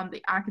taking on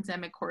the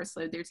academic course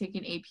load. They're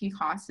taking AP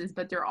classes,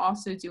 but they're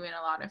also doing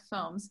a lot of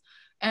films.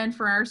 And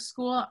for our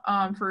school,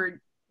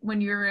 for when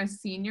you're a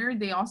senior,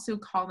 they also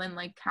call in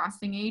like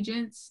casting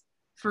agents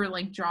for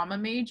like drama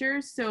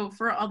majors. So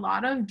for a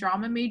lot of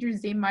drama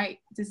majors, they might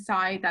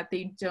decide that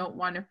they don't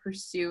want to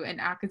pursue an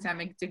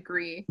academic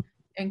degree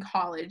in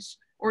college,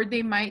 or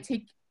they might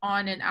take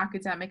on an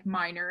academic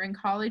minor in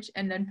college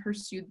and then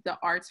pursue the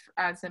arts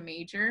as a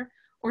major.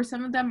 Or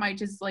some of them might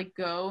just like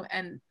go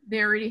and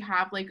they already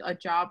have like a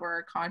job or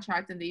a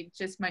contract and they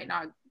just might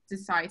not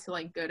decide to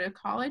like go to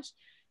college.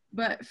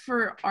 But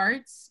for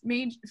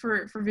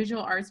for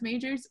visual arts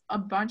majors,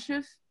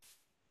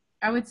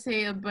 I would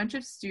say a bunch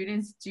of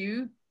students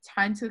do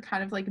tend to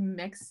kind of like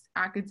mix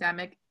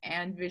academic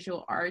and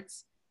visual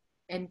arts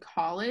in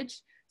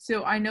college.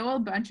 So I know a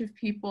bunch of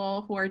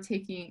people who are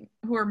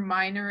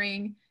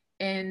minoring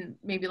in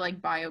maybe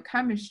like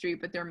biochemistry,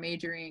 but they're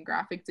majoring in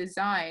graphic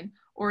design,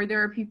 or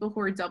there are people who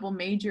are double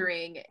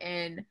majoring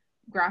in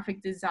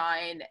graphic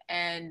design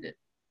and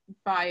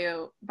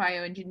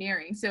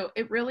bioengineering. So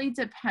it really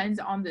depends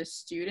on the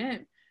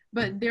student,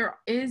 but there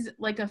is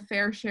like a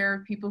fair share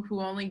of people who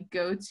only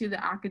go to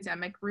the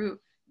academic route.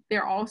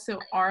 There also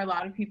are a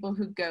lot of people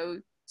who go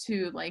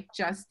to like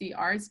just the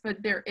arts,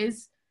 but there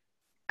is,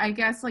 I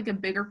guess, like a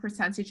bigger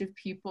percentage of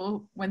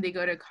people when they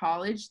go to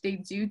college, they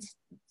do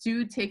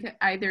take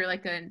either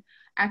like an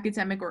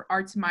academic or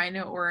arts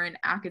minor or an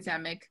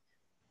academic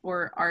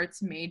or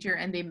arts major,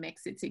 and they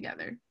mix it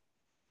together.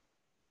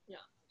 Yeah,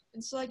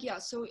 and so like, yeah,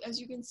 so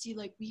as you can see,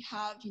 like we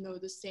have, you know,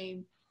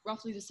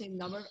 roughly the same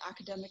number of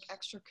academic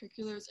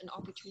extracurriculars and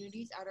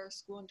opportunities at our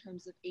school in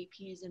terms of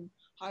APs and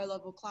higher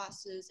level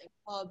classes and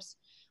clubs.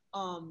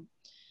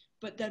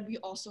 But then we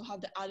also have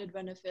the added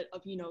benefit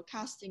of, you know,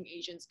 casting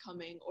agents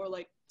coming, or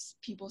like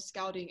people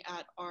scouting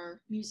at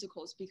our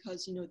musicals,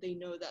 because, you know, they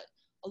know that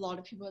a lot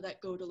of people that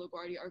go to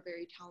LaGuardia are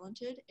very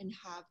talented and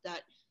have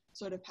that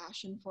sort of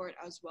passion for it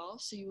as well.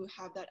 So you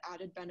have that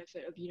added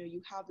benefit of, you know,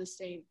 you have the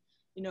same,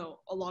 you know,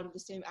 a lot of the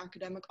same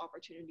academic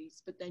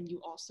opportunities, but then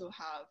you also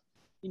have,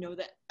 you know,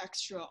 the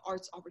extra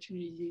arts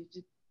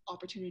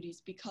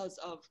opportunities because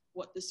of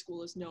what the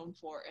school is known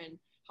for and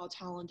how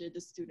talented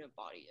the student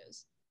body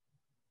is.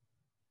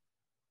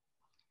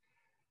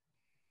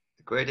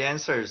 Great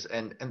answers.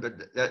 And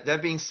but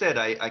that being said,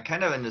 I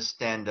kind of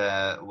understand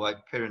why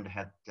parent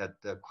had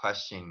the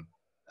question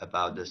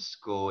about the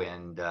school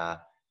and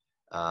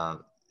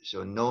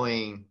so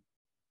knowing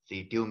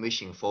the dual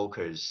mission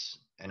focus.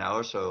 And I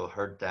also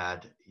heard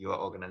that your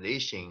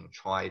organization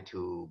try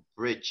to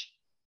bridge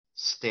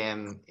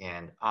STEM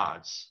and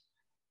arts.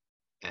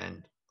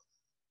 And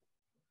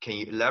can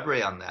you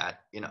elaborate on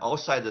that?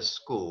 Outside the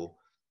school,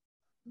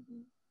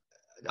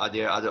 are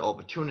there other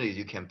opportunities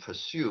you can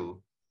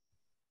pursue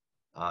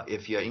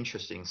if you're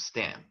interested in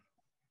STEM,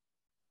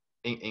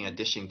 in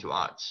addition to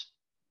arts?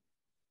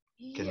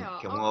 Can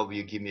one of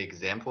you give me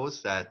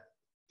examples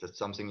that's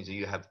something that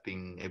you have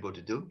been able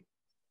to do?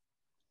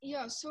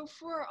 Yeah, so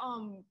for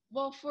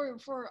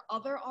for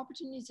other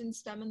opportunities in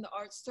STEM and the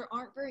arts, there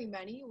aren't very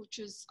many, which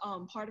is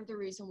part of the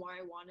reason why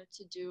I wanted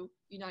to do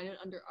United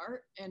Under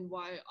Art, and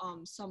why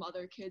some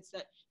other kids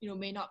that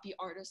may not be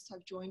artists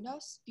have joined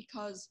us,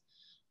 because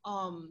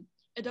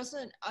it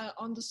doesn't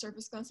on the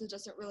surface glance, it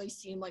doesn't really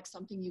seem like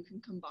something you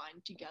can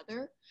combine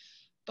together.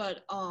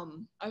 But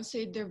I would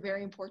say they're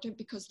very important,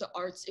 because the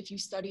arts, if you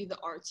study the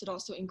arts, it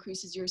also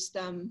increases your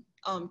STEM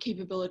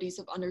capabilities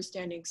of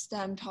understanding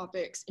STEM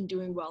topics and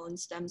doing well in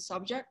STEM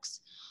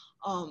subjects,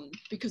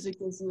 because it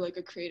gives you like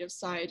a creative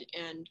side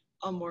and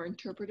a more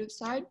interpretive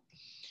side.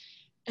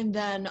 And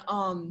then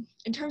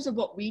in terms of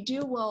what we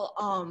do, well,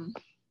 I'm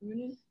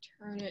gonna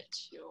turn it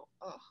to,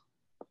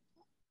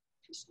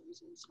 for some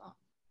reason it's not.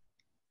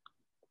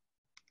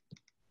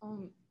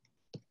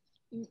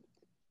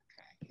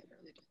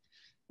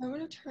 I'm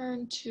going to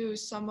turn to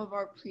some of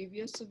our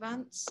previous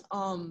events,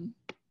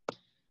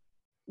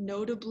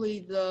 notably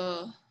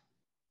the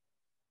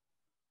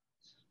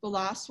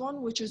last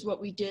one, which is what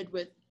we did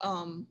with,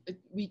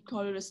 we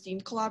called it a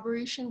STEAM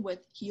collaboration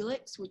with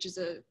Helix, which is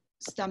a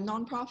STEM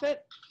nonprofit.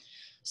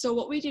 So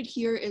what we did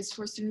here is,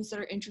 for students that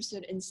are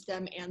interested in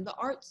STEM and the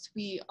arts,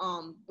 we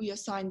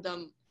assigned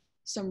them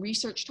some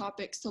research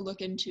topics to look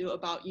into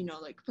about,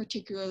 like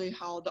particularly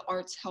how the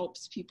arts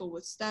helps people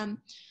with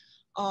STEM.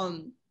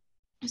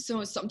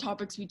 So some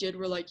topics we did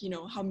were like,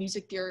 how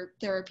music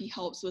therapy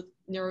helps with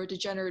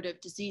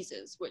neurodegenerative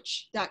diseases,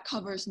 which that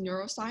covers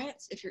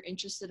neuroscience if you're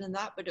interested in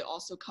that, but it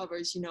also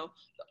covers, the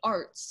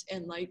arts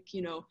and like,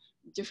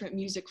 different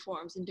music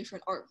forms and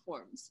different art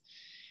forms.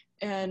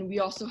 And we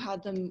also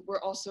had them,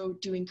 we're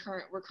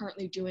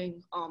currently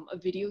doing a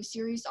video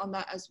series on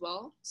that as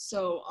well.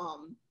 So,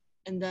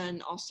 and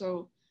then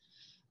also,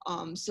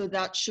 so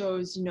that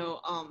shows,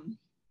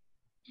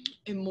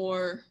 a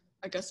more,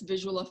 I guess,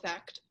 visual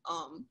effect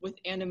with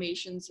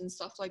animations and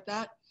stuff like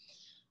that,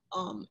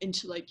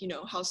 into like,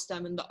 how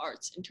STEM and the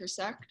arts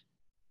intersect.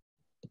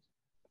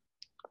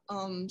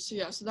 So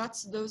yeah, so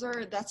that's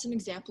an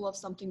example of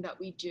something that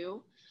we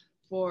do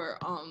for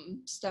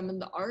STEM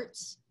and the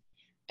arts.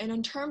 And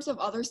in terms of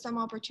other STEM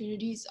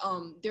opportunities,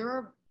 there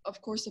are,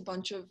 of course, a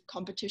bunch of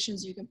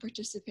competitions you can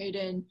participate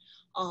in.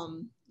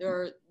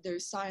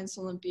 There's Science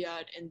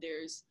Olympiad, and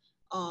there's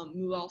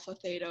Mu Alpha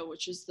Theta,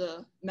 which is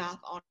the Math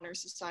Honor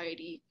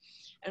Society.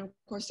 And of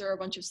course, there are a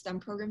bunch of STEM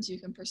programs you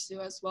can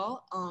pursue as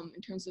well,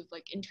 in terms of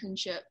like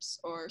internships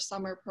or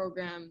summer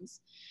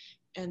programs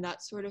and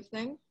that sort of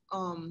thing.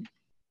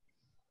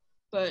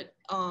 But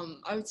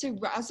I would say,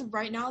 as of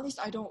right now, at least,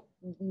 I don't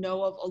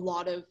know of a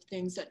lot of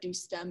things that do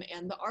STEM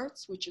and the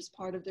arts, which is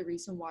part of the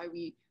reason why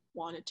we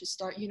wanted to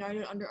start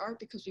United Under Art,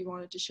 because we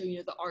wanted to show,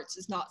 the arts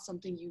is not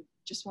something you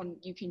just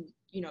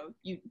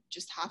you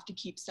just have to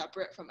keep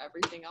separate from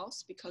everything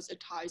else, because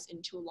it ties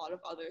into a lot of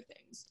other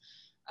things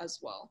as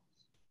well.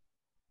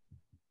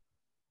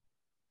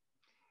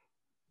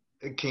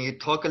 Can you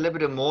talk a little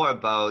bit more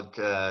about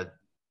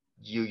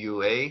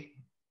UUA,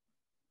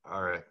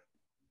 or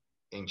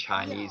in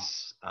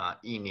Chinese,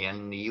 一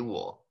年你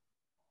我?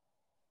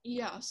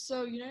 Yeah,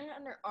 so United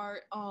Under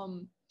Art,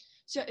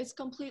 so it's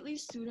completely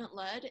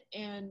student-led,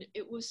 and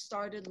it was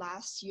started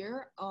last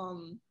year.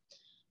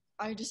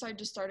 I decided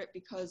to start it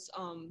because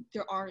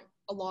there aren't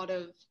a lot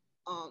of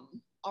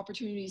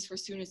opportunities for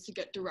students to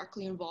get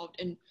directly involved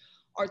in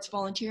arts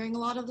volunteering a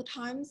lot of the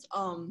times.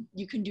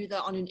 You can do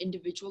that on an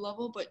individual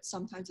level, but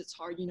sometimes it's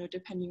hard,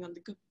 depending on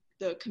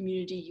the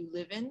community you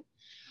live in.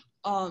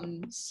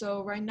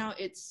 So right now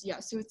it's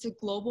a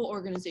global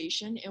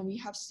organization, and we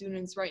have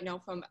students right now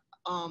from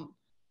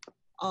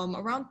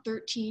around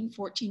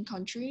 14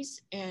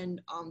 countries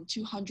and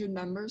 200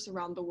 members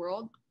around the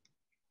world.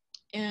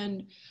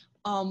 And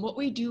what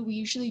we do, we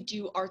usually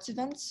do arts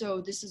events. So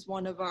this is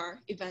one of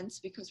our events,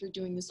 because we're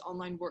doing this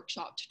online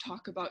workshop to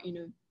talk about,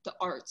 the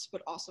arts,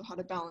 but also how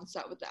to balance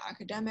that with the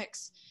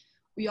academics.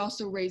 We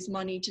also raise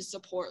money to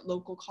support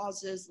local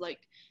causes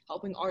like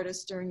helping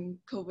artists during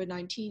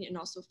COVID-19, and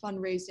also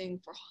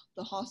fundraising for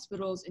the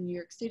hospitals in New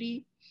York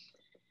City.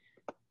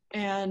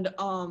 And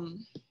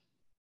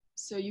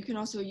so you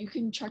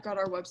can check out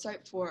our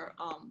website for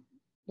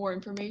more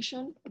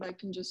information, but I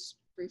can just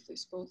briefly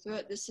scroll through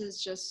it. This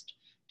is just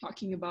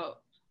talking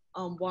about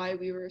why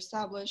we were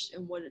established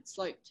and what it's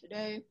like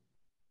today.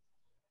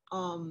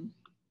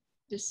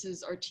 This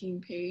is our team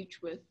page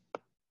with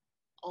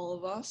all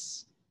of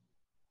us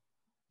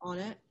on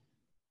it.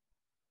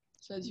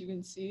 So as you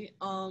can see,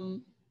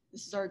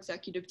 this is our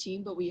executive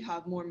team, but we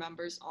have more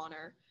members on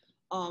our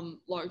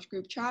large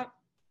group chat.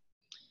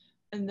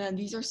 And then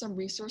these are some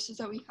resources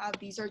that we have.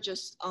 These are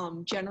just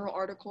general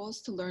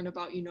articles to learn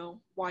about, you know,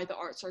 why the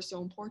arts are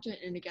so important.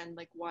 And again,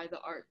 like why the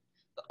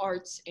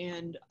arts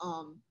and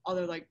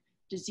other like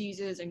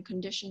diseases and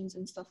conditions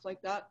and stuff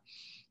like that,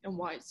 and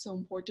why it's so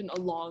important,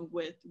 along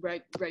with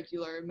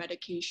regular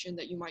medication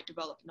that you might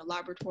develop in a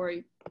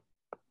laboratory.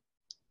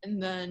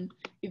 And then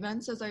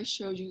events, as I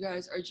showed you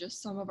guys, are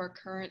just some of our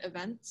current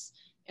events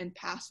and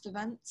past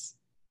events.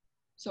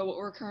 So what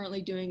we're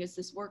currently doing is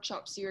this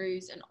workshop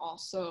series and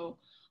also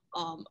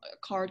a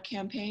card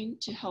campaign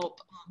to help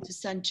to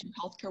send to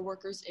healthcare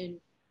workers in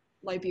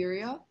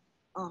Liberia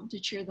to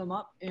cheer them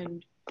up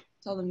and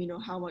tell them, you know,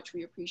 how much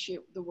we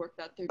appreciate the work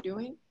that they're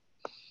doing.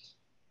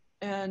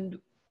 And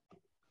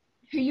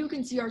here you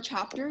can see our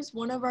chapters.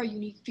 One of our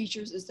unique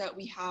features is that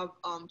we have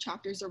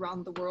chapters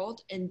around the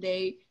world, and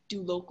they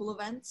do local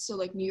events. So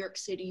like New York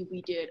City,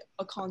 we did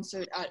a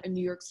concert at a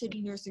New York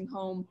City nursing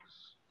home.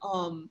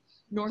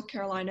 North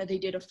Carolina, they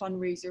did a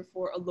fundraiser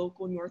for a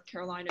local North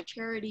Carolina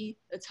charity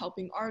that's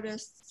helping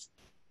artists,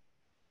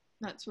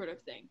 that sort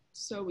of thing.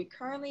 So we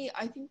currently,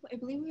 I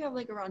believe we have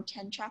like around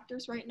 10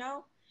 chapters right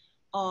now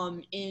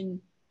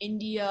in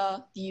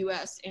India, the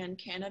US, and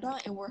Canada,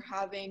 and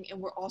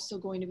we're also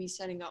going to be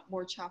setting up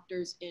more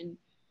chapters in,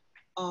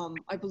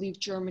 I believe,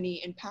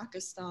 Germany and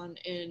Pakistan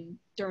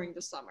during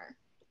the summer.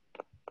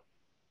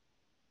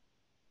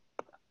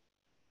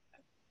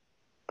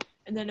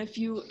 And then if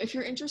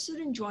you're interested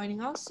in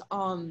joining us,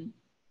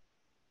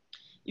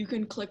 you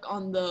can click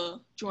on the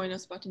join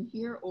us button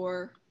here,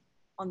 or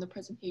on the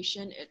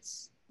presentation,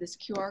 it's this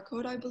QR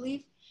code, I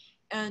believe.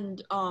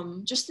 And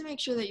just to make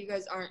sure that you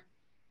guys aren't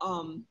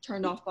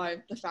turned off by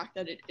the fact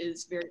that it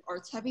is very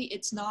arts heavy,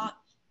 it's not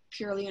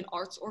purely an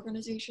arts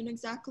organization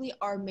exactly.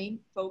 Our main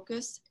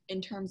focus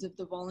in terms of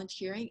the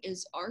volunteering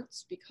is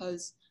arts,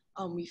 because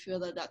we feel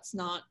that that's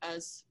not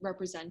as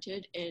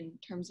represented in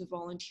terms of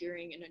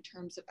volunteering and in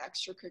terms of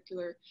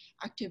extracurricular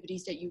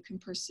activities that you can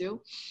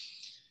pursue.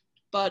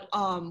 But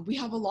we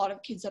have a lot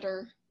of kids that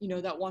are, you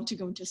know, that want to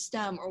go into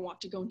STEM or want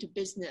to go into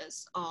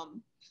business.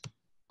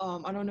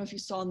 I don't know if you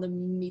saw on the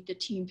Meet the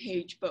Team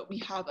page, but we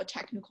have a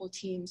technical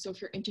team. So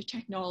if you're into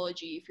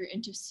technology, if you're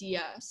into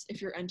CS,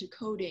 if you're into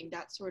coding,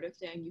 that sort of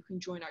thing, you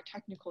can join our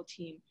technical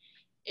team.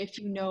 If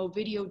you know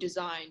video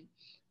design,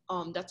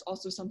 that's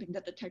also something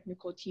that the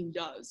technical team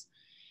does.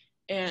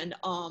 And,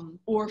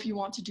 or if you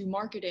want to do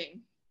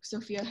marketing,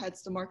 Sophia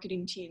heads the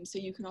marketing team. So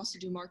you can also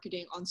do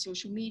marketing on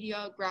social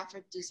media,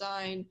 graphic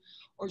design,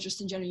 or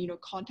just in general, you know,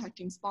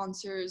 contacting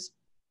sponsors.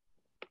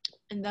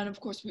 And then of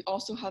course, we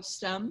also have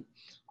STEM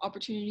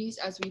opportunities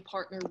as we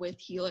partner with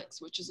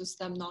Helix, which is a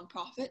STEM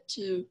nonprofit,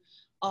 to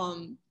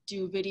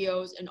do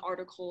videos and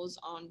articles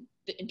on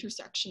the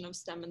intersection of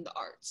STEM and the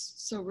arts.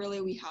 So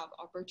really we have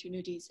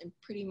opportunities in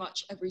pretty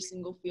much every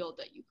single field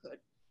that you could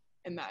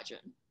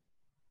imagine.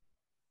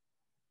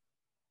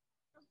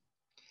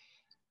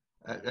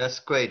 That's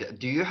great.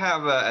 Do you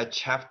have a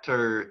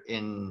chapter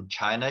in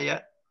China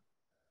yet?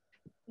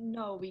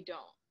 No, we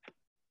don't.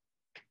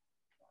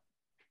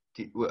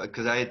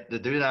 Because the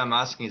reason I'm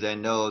asking is I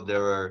know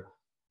there are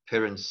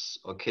parents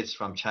or kids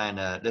from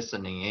China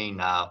listening in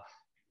now.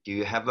 Do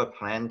you have a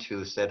plan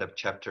to set up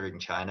chapter in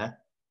China?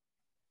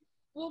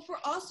 Well, for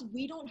us,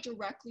 we don't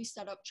directly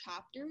set up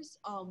chapters.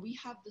 We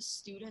have the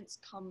students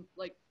come,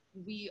 like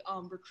we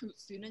recruit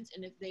students,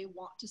 and if they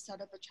want to set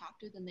up a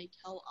chapter, then they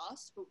tell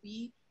us. But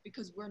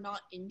because we're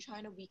not in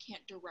China, we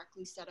can't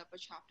directly set up a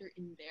chapter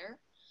in there.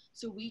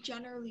 So we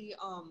generally,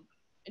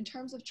 in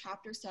terms of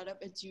chapter setup,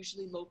 it's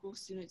usually local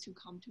students who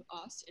come to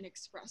us and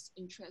express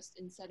interest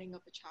in setting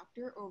up a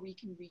chapter, or we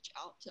can reach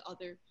out to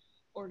other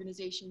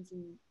organizations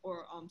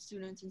or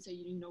students and say,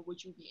 you know,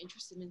 would you be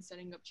interested in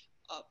setting up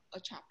a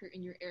chapter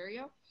in your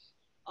area?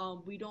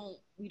 We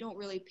don't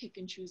really pick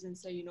and choose and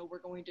say, you know, we're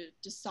going to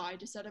decide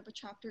to set up a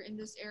chapter in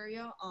this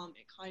area.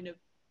 It kind of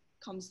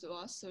comes to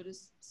us,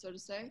 so to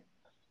say.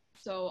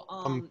 So,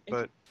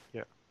 but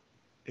yeah,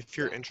 if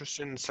you're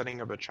interested in setting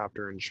up a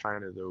chapter in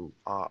China, though,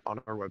 on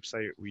our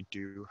website we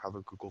do have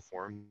a Google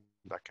form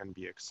that can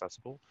be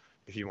accessible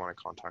if you want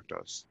to contact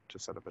us to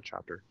set up a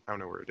chapter. I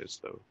don't know where it is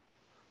though.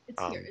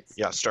 It's here.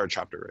 Yeah, start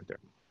chapter right there.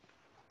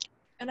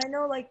 And I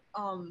know, like,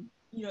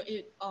 you know,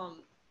 it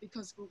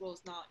because Google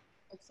is not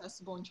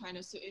accessible in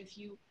China. So if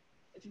you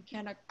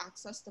can't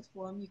access the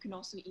form, you can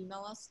also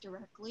email us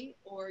directly,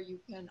 or you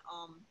can,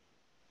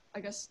 I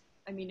guess,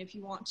 I mean, if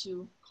you want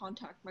to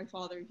contact my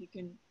father, he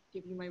can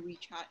give you my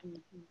WeChat and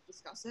we can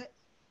discuss it.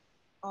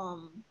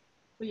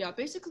 But yeah,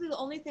 basically the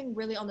only thing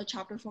really on the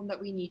chapter form that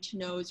we need to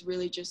know is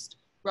really just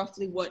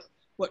roughly what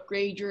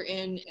grade you're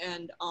in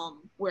and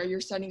where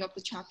you're setting up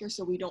the chapter,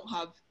 so we don't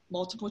have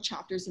multiple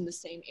chapters in the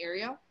same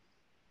area.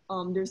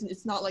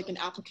 It's not like an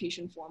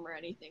application form or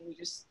anything. We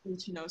just need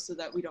to know so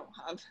that we don't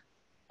have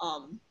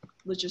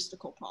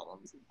logistical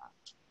problems in that.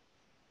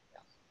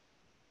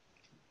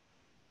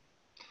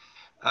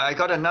 Yeah. I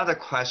got another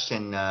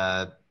question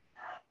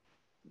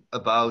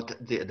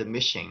about the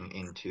admission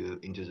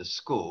into the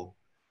school.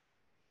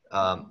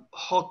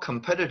 how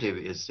competitive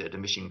is the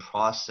admission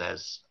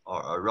process,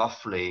 or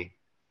roughly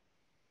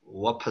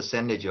what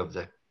percentage of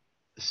the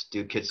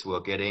kids will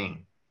get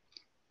in?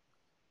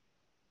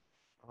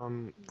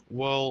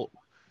 Well,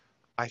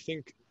 I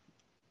think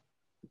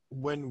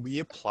when we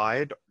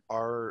applied,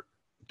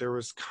 there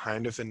was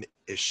kind of an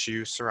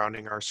issue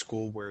surrounding our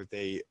school where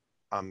they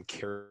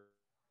cared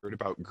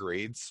about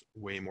grades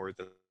way more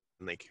than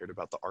they cared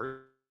about the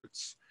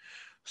arts.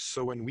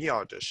 So when we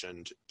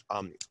auditioned,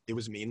 it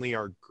was mainly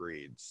our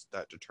grades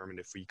that determined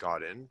if we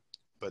got in.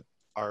 But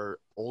our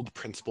old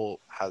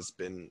principal has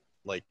been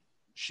like,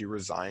 she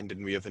resigned,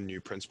 and we have a new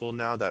principal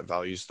now that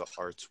values the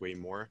arts way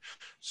more.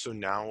 So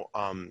now,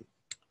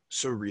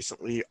 so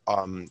recently,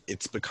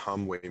 it's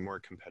become way more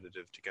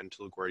competitive to get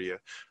into LaGuardia.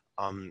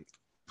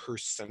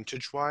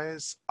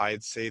 Percentage-wise,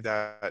 I'd say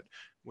that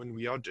when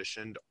we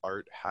auditioned,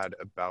 art had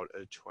about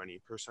a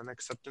 20%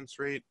 acceptance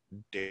rate.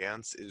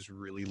 Dance is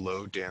really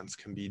low. Dance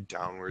can be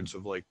downwards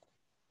of like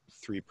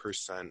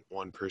 3%,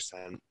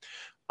 1%.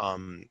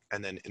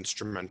 And then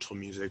instrumental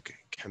music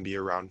can be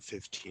around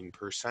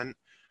 15%.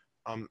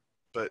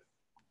 But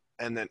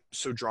and then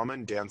so drama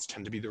and dance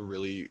tend to be the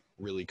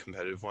really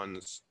competitive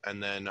ones,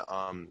 and then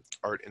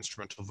art,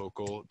 instrumental,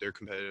 vocal, they're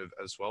competitive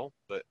as well,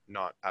 but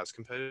not as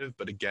competitive.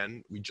 But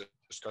again, we just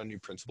got a new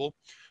principal,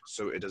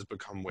 so it has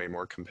become way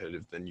more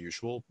competitive than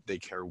usual. They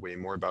care way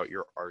more about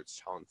your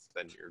arts talents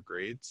than your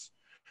grades.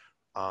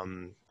 I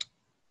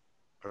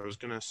was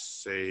gonna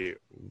say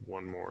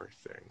one more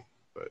thing,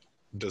 but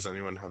does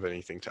anyone have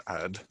anything to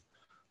add?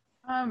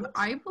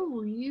 I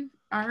believe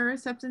our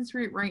acceptance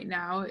rate right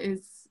now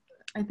is,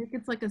 I think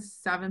it's like a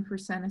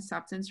 7%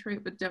 acceptance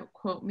rate, but don't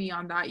quote me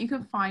on that. You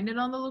can find it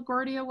on the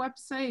LaGuardia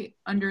website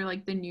under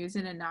like the news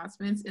and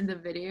announcements in the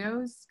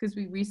videos, because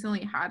we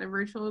recently had a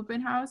virtual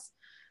open house.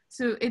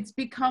 So it's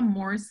become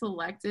more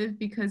selective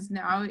because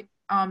now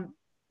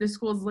the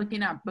school is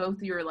looking at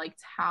both your like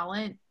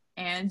talent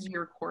and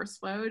your course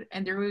load.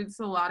 And there was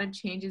a lot of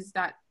changes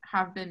that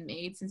have been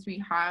made since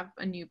we have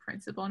a new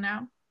principal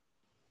now.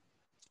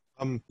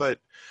 But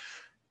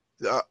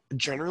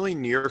generally,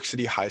 New York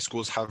City high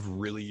schools have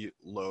really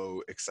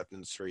low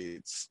acceptance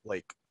rates.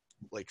 Like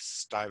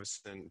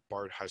Stuyvesant,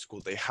 Bard High School,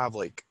 they have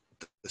like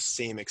the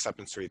same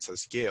acceptance rates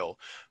as Yale.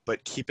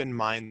 But keep in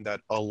mind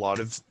that a lot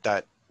of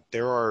that,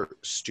 there are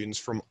students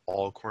from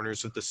all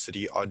corners of the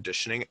city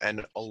auditioning,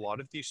 and a lot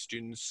of these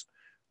students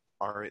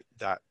aren't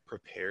that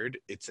prepared.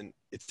 It's an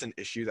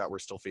issue that we're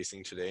still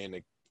facing today,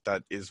 and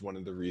that is one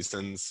of the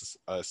reasons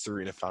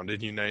Serena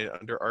founded United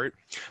Under Art.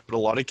 But a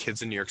lot of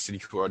kids in New York City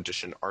who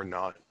audition are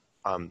not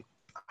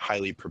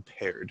highly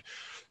prepared.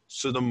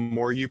 So the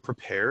more you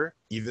prepare,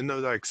 even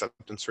though the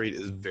acceptance rate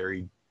is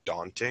very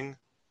daunting,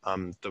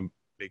 the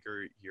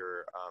bigger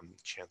your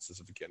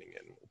chances of getting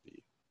in will be.